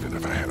 even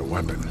if I had a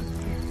weapon.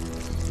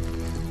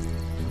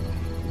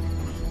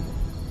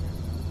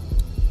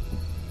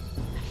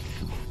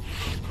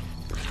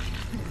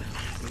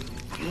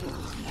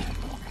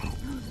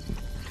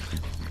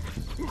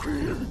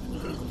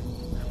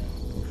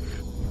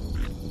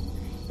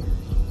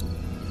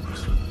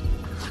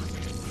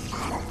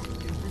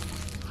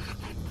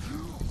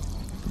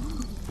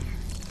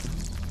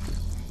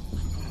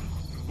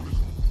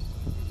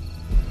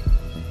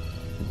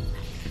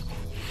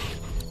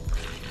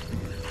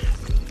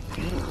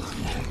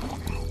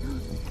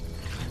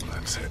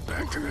 Let's head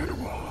back to that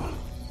wall.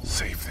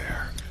 Safe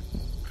there.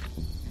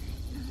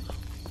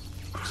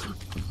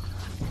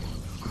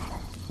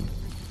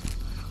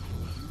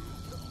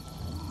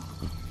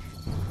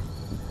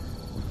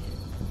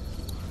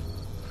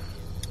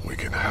 We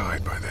can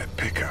hide by that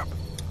pickup.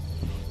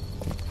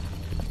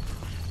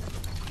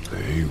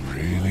 They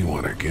really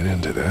want to get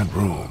into that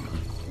room.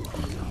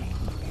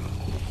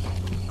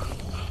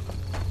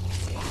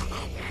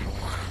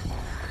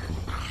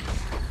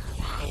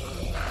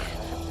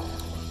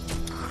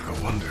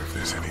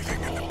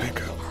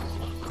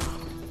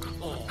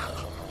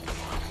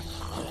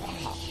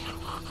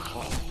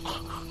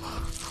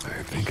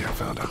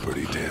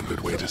 damn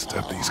good way to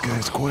stop these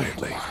guys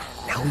quietly.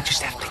 Now we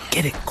just have to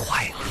get it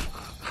quietly.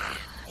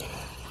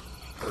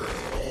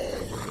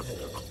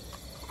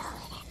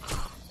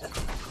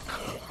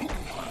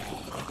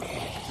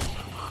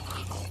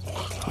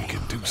 We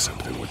can do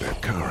something with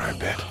that car, I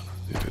bet.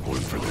 If it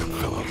weren't for that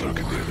fella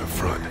lurking near the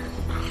front.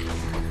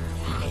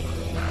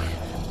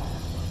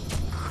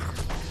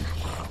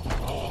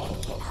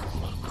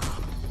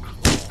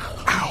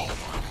 Ow!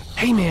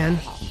 Hey man,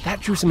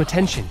 that drew some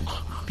attention.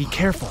 Be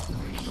careful.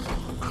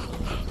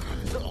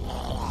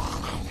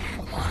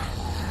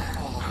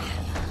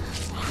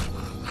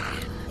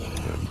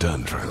 I'm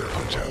done trying to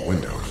punch out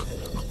windows.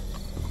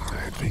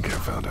 I think I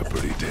found a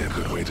pretty damn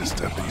good way to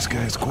stop these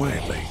guys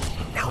quietly.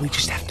 Now we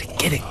just have to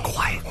get it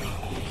quietly.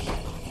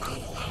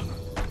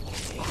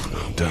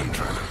 I'm done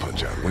trying to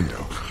punch out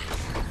windows.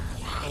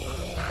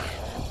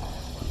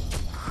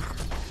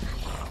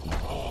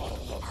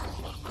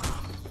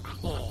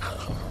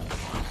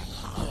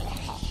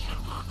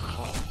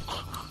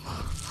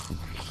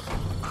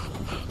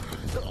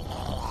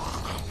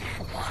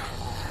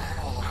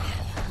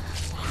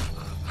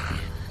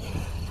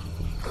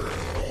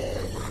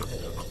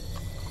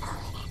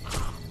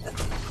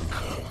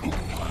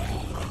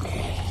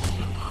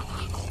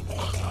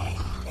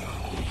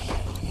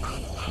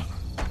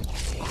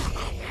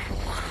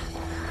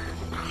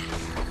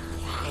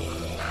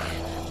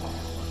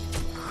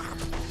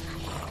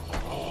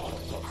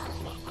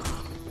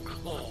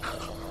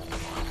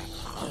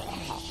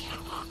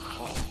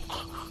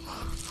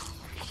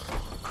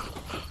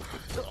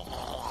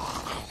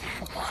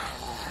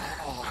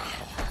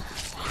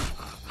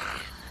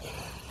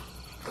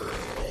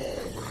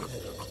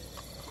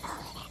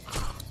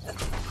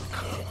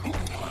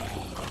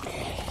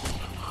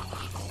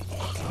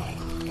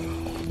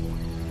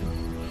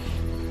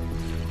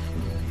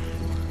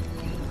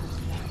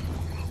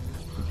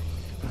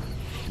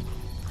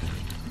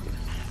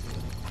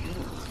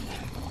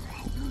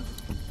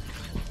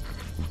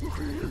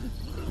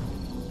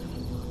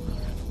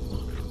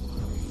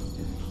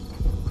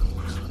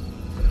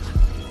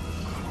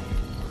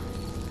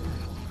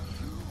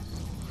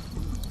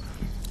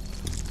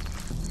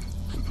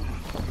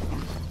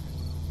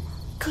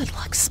 Good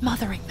luck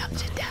smothering them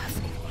to death.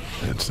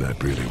 That's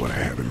not really what I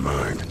have in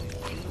mind.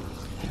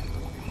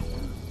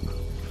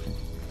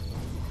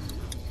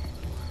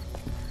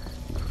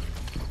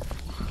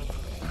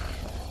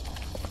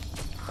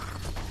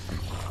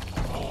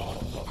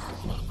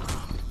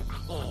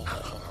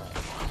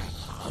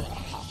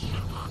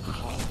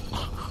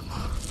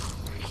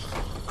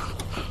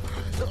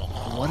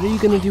 What are you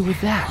gonna do with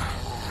that?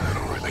 I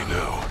don't really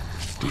know.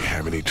 Do you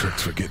have any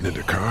tricks for getting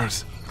into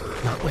cars?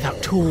 Not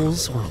without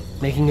tools or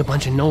making a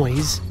bunch of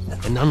noise,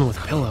 and none with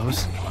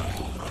pillows.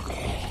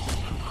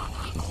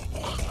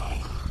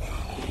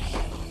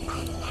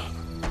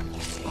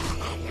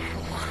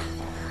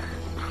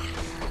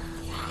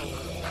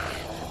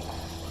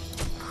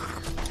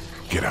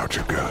 Get out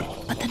your gun.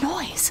 But the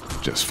noise.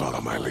 Just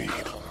follow my lead.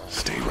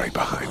 Stay right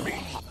behind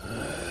me.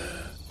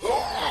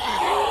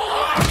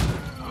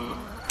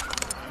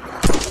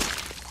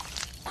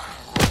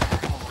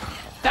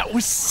 That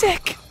was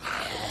sick!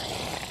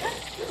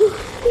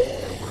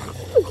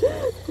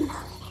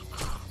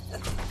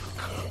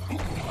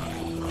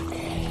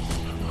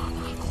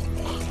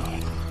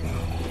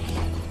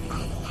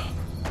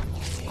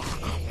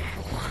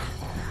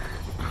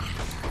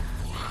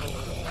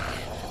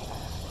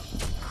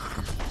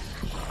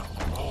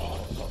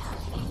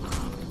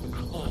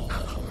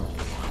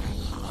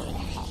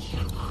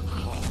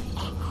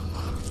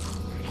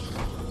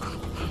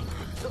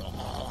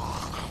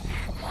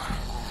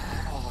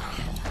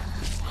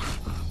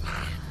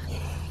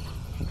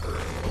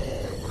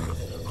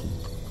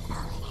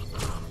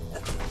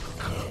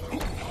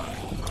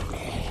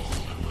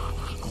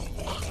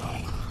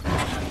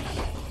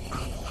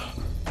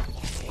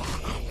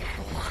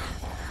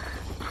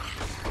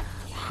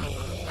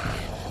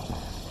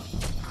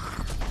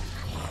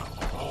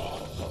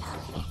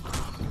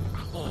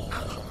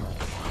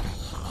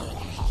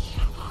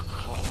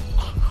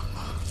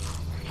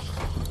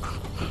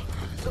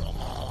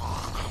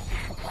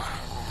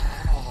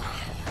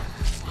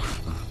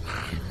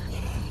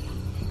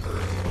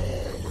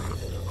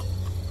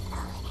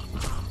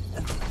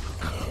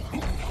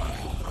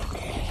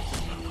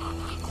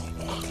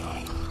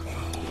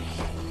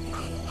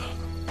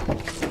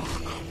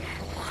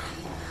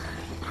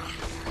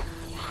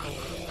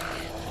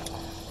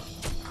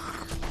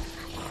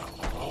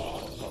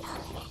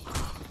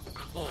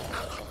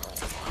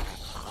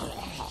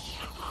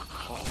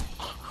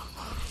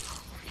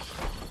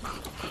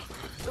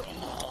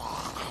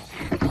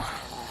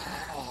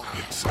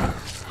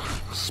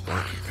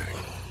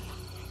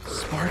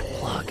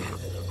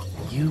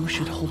 You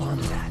should hold on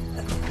to that.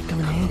 Could come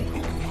in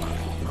handy.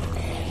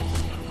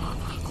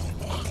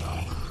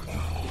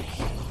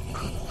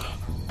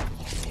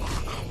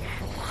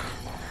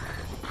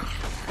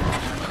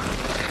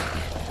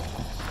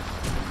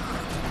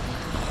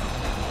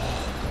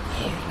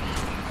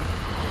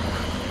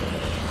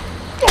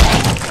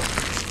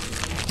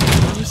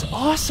 That was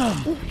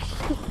awesome!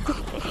 Let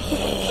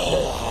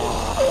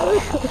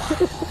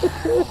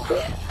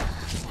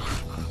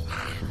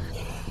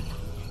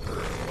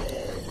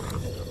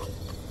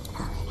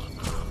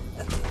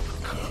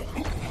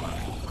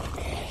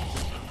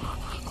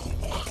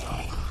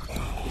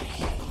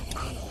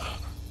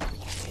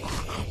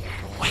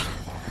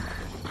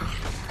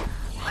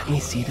me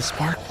see the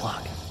spark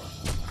plug.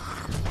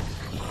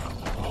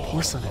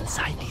 Porcelain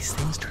inside these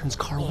things turns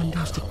car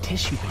windows to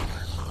tissue paper.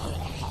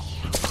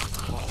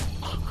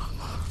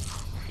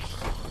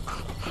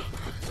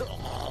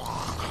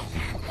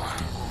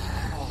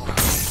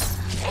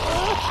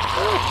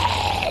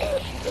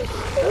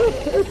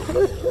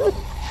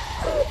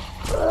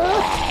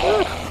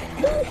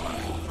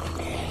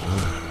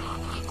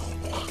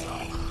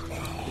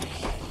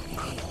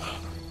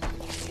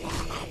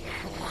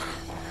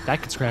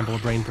 That could scramble a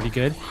brain pretty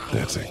good.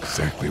 That's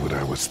exactly what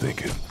I was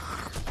thinking.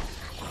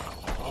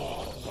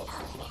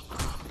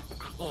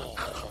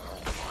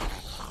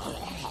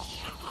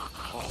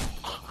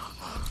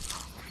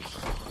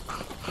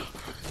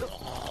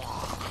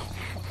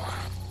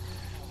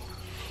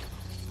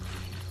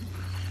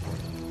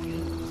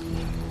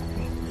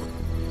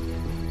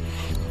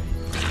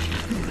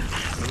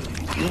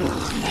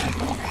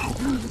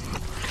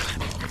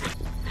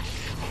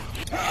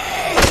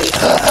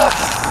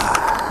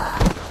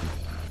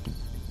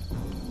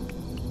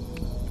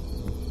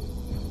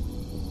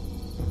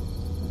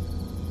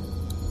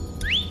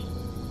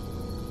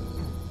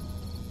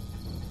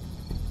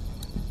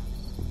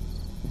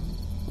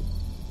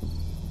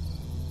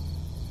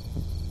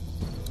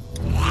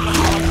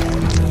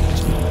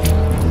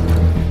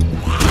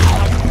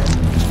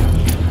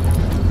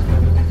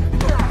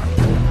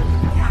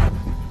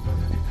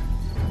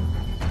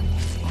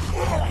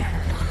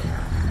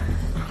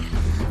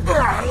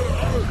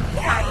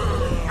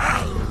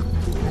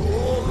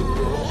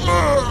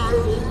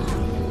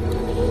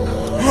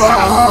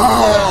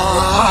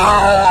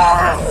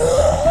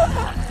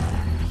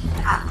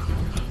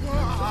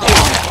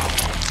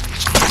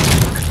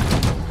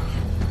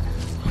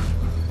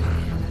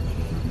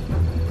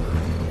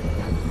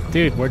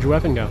 Dude, where'd your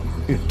weapon go?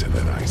 Into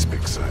that ice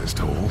pick-sized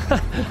hole.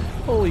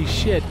 Holy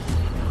shit.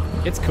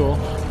 It's cool.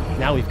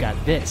 Now we've got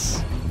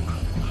this.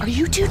 Are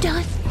you two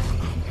done?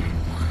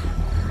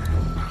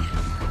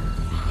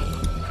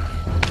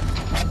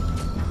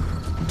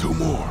 Two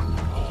more.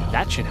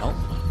 That should help.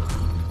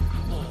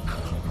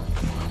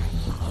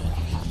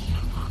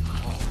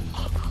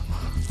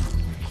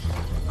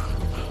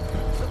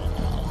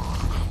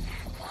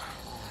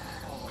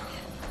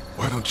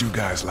 Why don't you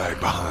guys lag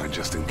behind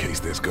just in case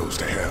this goes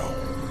to hell?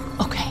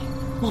 Okay,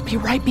 we'll be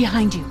right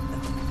behind you.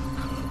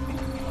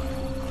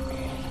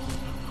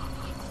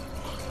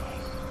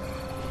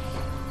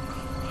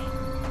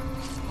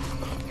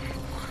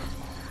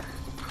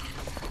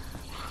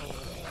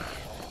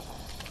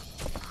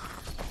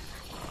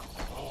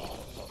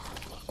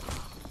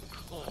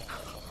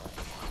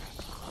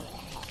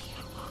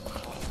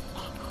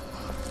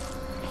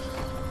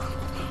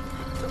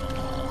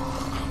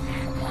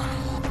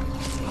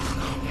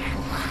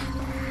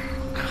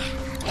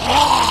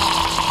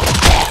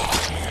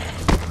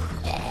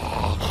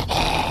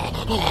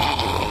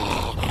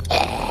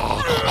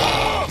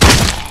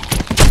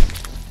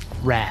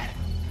 Rad.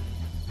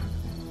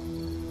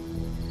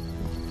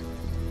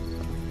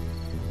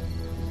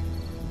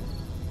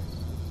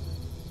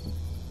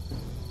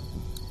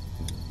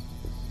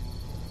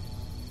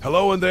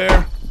 Hello in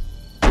there.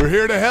 We're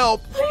here to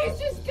help. Please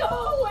just go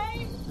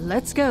away.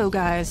 Let's go,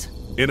 guys.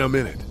 In a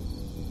minute.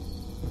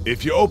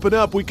 If you open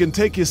up, we can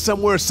take you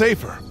somewhere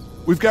safer.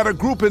 We've got a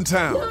group in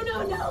town.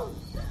 No.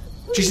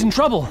 She's in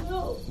trouble.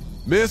 No.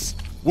 Miss,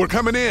 we're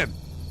coming in.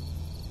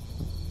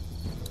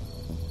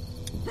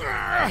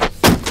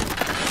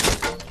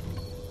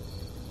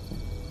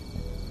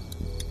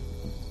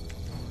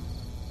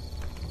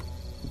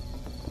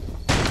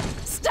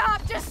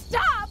 Stop, just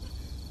stop.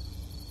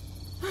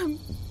 I'm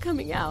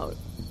coming out.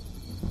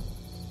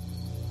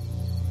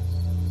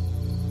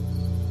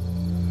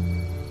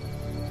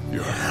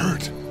 You're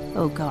hurt.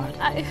 Oh, God.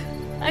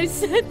 I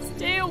said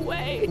stay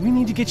away. We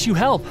need to get you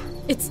help.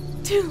 It's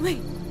too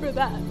late for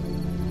that.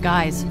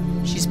 Guys,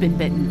 she's been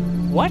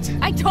bitten. What?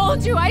 I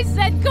told you, I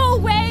said go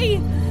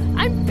away.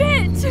 I'm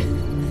bit.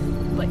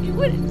 But you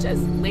wouldn't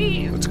just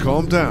leave. Let's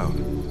calm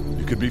down.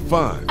 You could be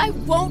fine. I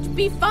won't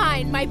be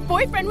fine. My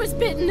boyfriend was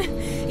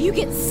bitten. You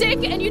get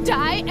sick and you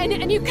die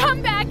and you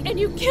come back and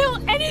you kill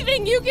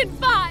anything you can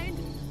find.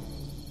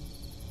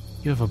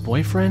 You have a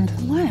boyfriend?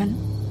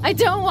 Glenn? I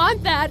don't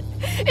want that.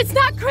 It's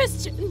not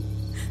Christian.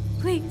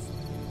 Please,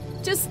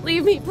 just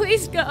leave me.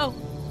 Please go.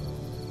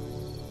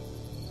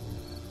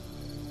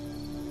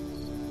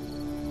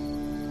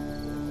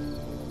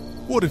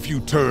 What if you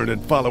turn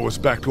and follow us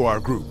back to our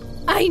group?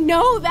 I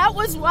know, that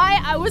was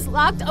why I was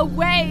locked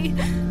away.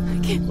 I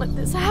can't let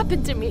this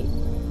happen to me.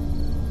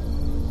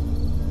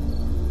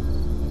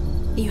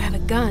 You have a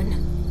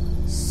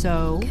gun.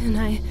 So? Can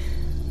I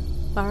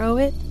borrow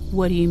it?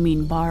 What do you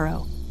mean,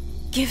 borrow?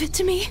 Give it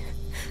to me.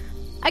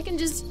 I can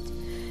just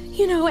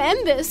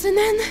end this, and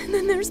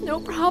then there's no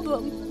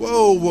problem.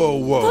 Whoa, whoa,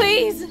 whoa.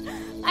 Please,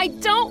 I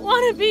don't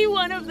want to be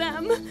one of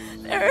them.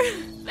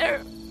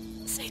 They're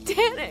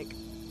satanic.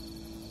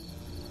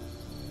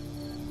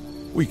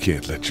 We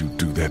can't let you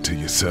do that to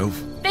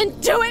yourself. Then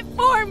do it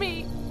for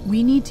me.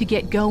 We need to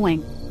get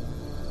going.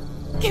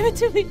 Give it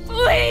to me,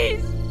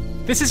 please.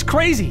 This is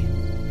crazy.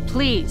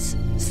 Please,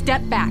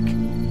 step back.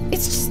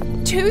 It's just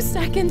 2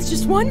 seconds,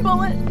 just one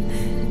bullet,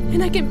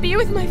 and I can be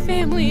with my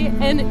family,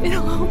 and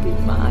it'll all be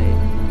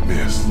fine.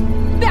 Miss.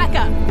 Back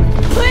up,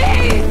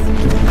 please!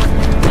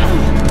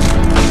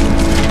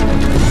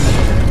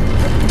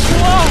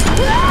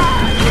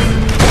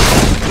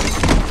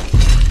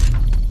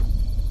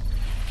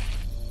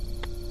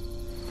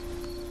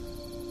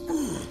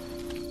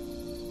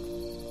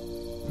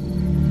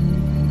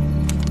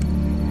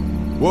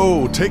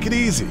 Whoa, take it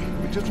easy.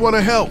 We just want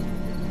to help.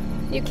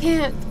 You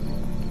can't.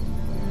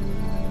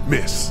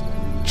 Miss,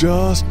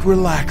 just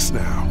relax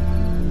now.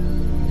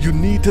 You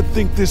need to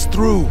think this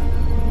through.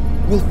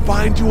 We'll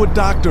find you a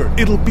doctor.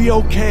 It'll be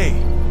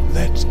okay.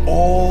 Let's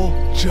all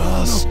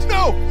just...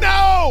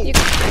 No!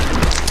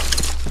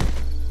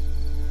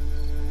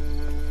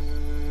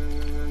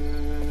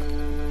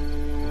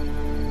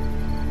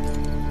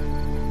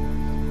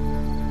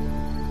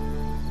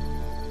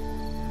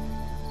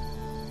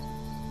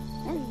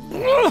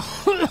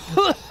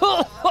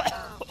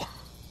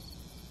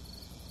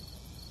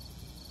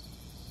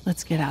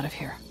 Let's get out of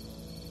here.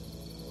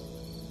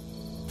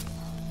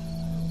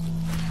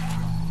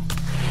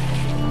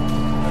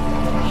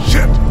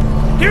 Shit!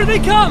 Here they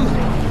come!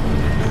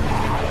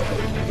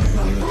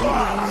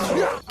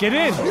 Get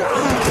in!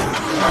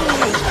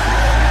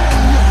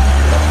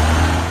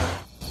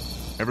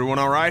 Everyone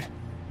all right?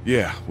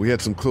 Yeah, we had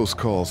some close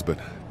calls, but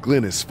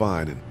Glenn is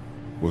fine and...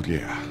 Well,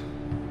 yeah,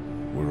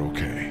 we're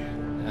okay.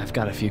 I've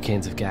got a few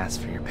cans of gas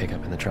for your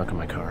pickup in the trunk of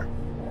my car.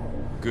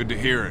 Good to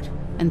hear it.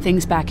 And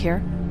things back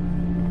here?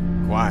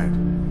 Quiet.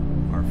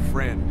 Our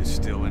friend is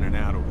still in and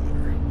out over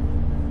there.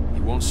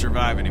 He won't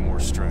survive any more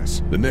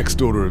stress. The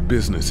next order of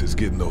business is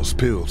getting those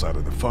pills out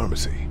of the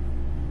pharmacy.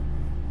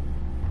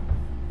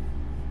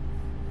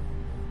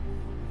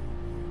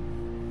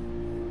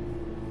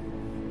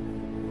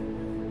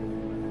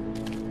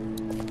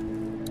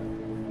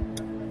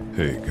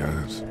 Hey,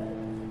 guys.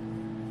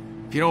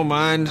 If you don't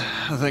mind,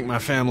 I think my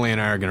family and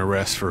I are gonna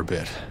rest for a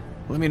bit.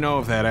 Let me know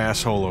if that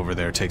asshole over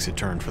there takes a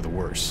turn for the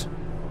worse.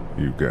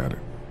 You got it.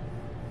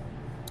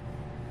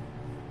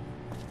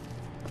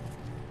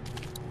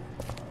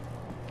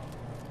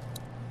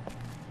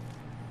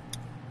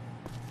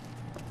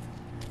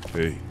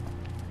 Hey.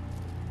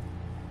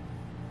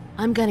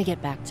 I'm gonna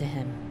get back to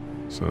him.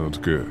 Sounds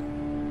good.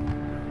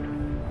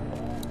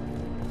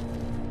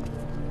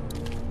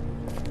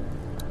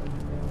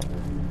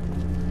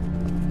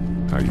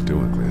 How you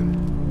doing,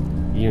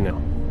 Glenn? You know.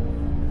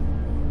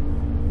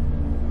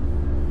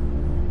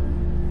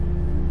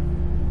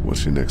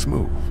 What's your next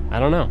move? I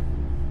don't know.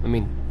 I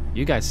mean,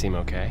 you guys seem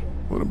okay.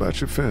 What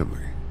about your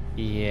family?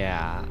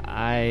 Yeah,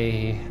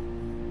 I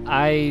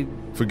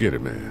Forget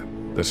it,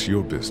 man. That's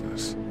your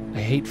business.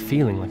 hate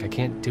feeling like I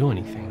can't do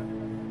anything.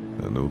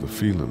 I know the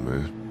feeling,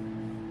 man.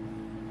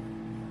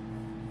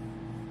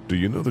 Do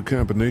you know the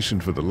combination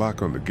for the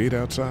lock on the gate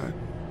outside?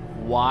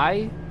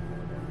 Why?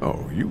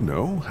 Oh, you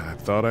know. I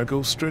thought I'd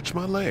go stretch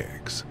my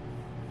legs.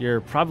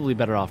 You're probably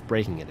better off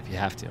breaking it if you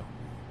have to.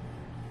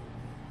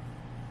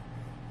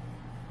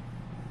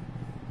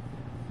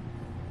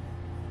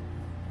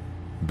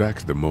 Back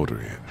to the motor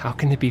inn. How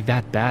can it be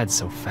that bad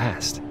so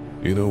fast?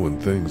 You know, when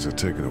things are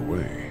taken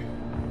away,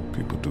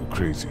 people do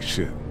crazy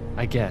shit.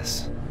 I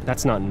guess. But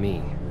that's not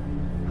me.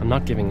 I'm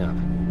not giving up.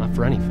 Not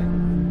for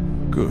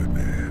anything. Good,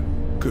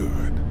 man.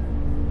 Good.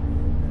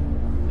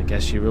 I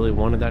guess she really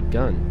wanted that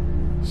gun.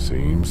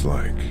 Seems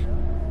like...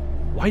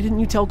 Why didn't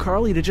you tell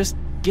Carly to just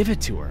give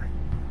it to her?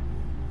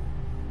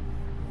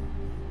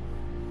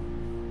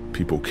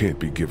 People can't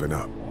be given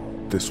up.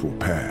 This will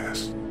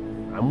pass.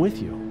 I'm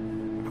with you.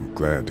 I'm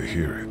glad to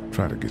hear it.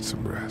 Try to get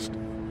some rest.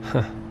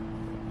 Huh.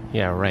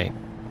 Yeah, right.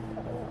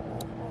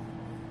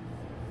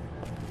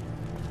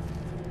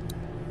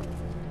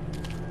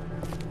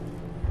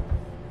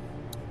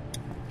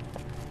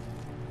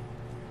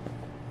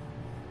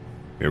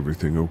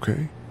 Everything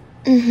okay?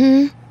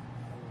 Mm-hmm.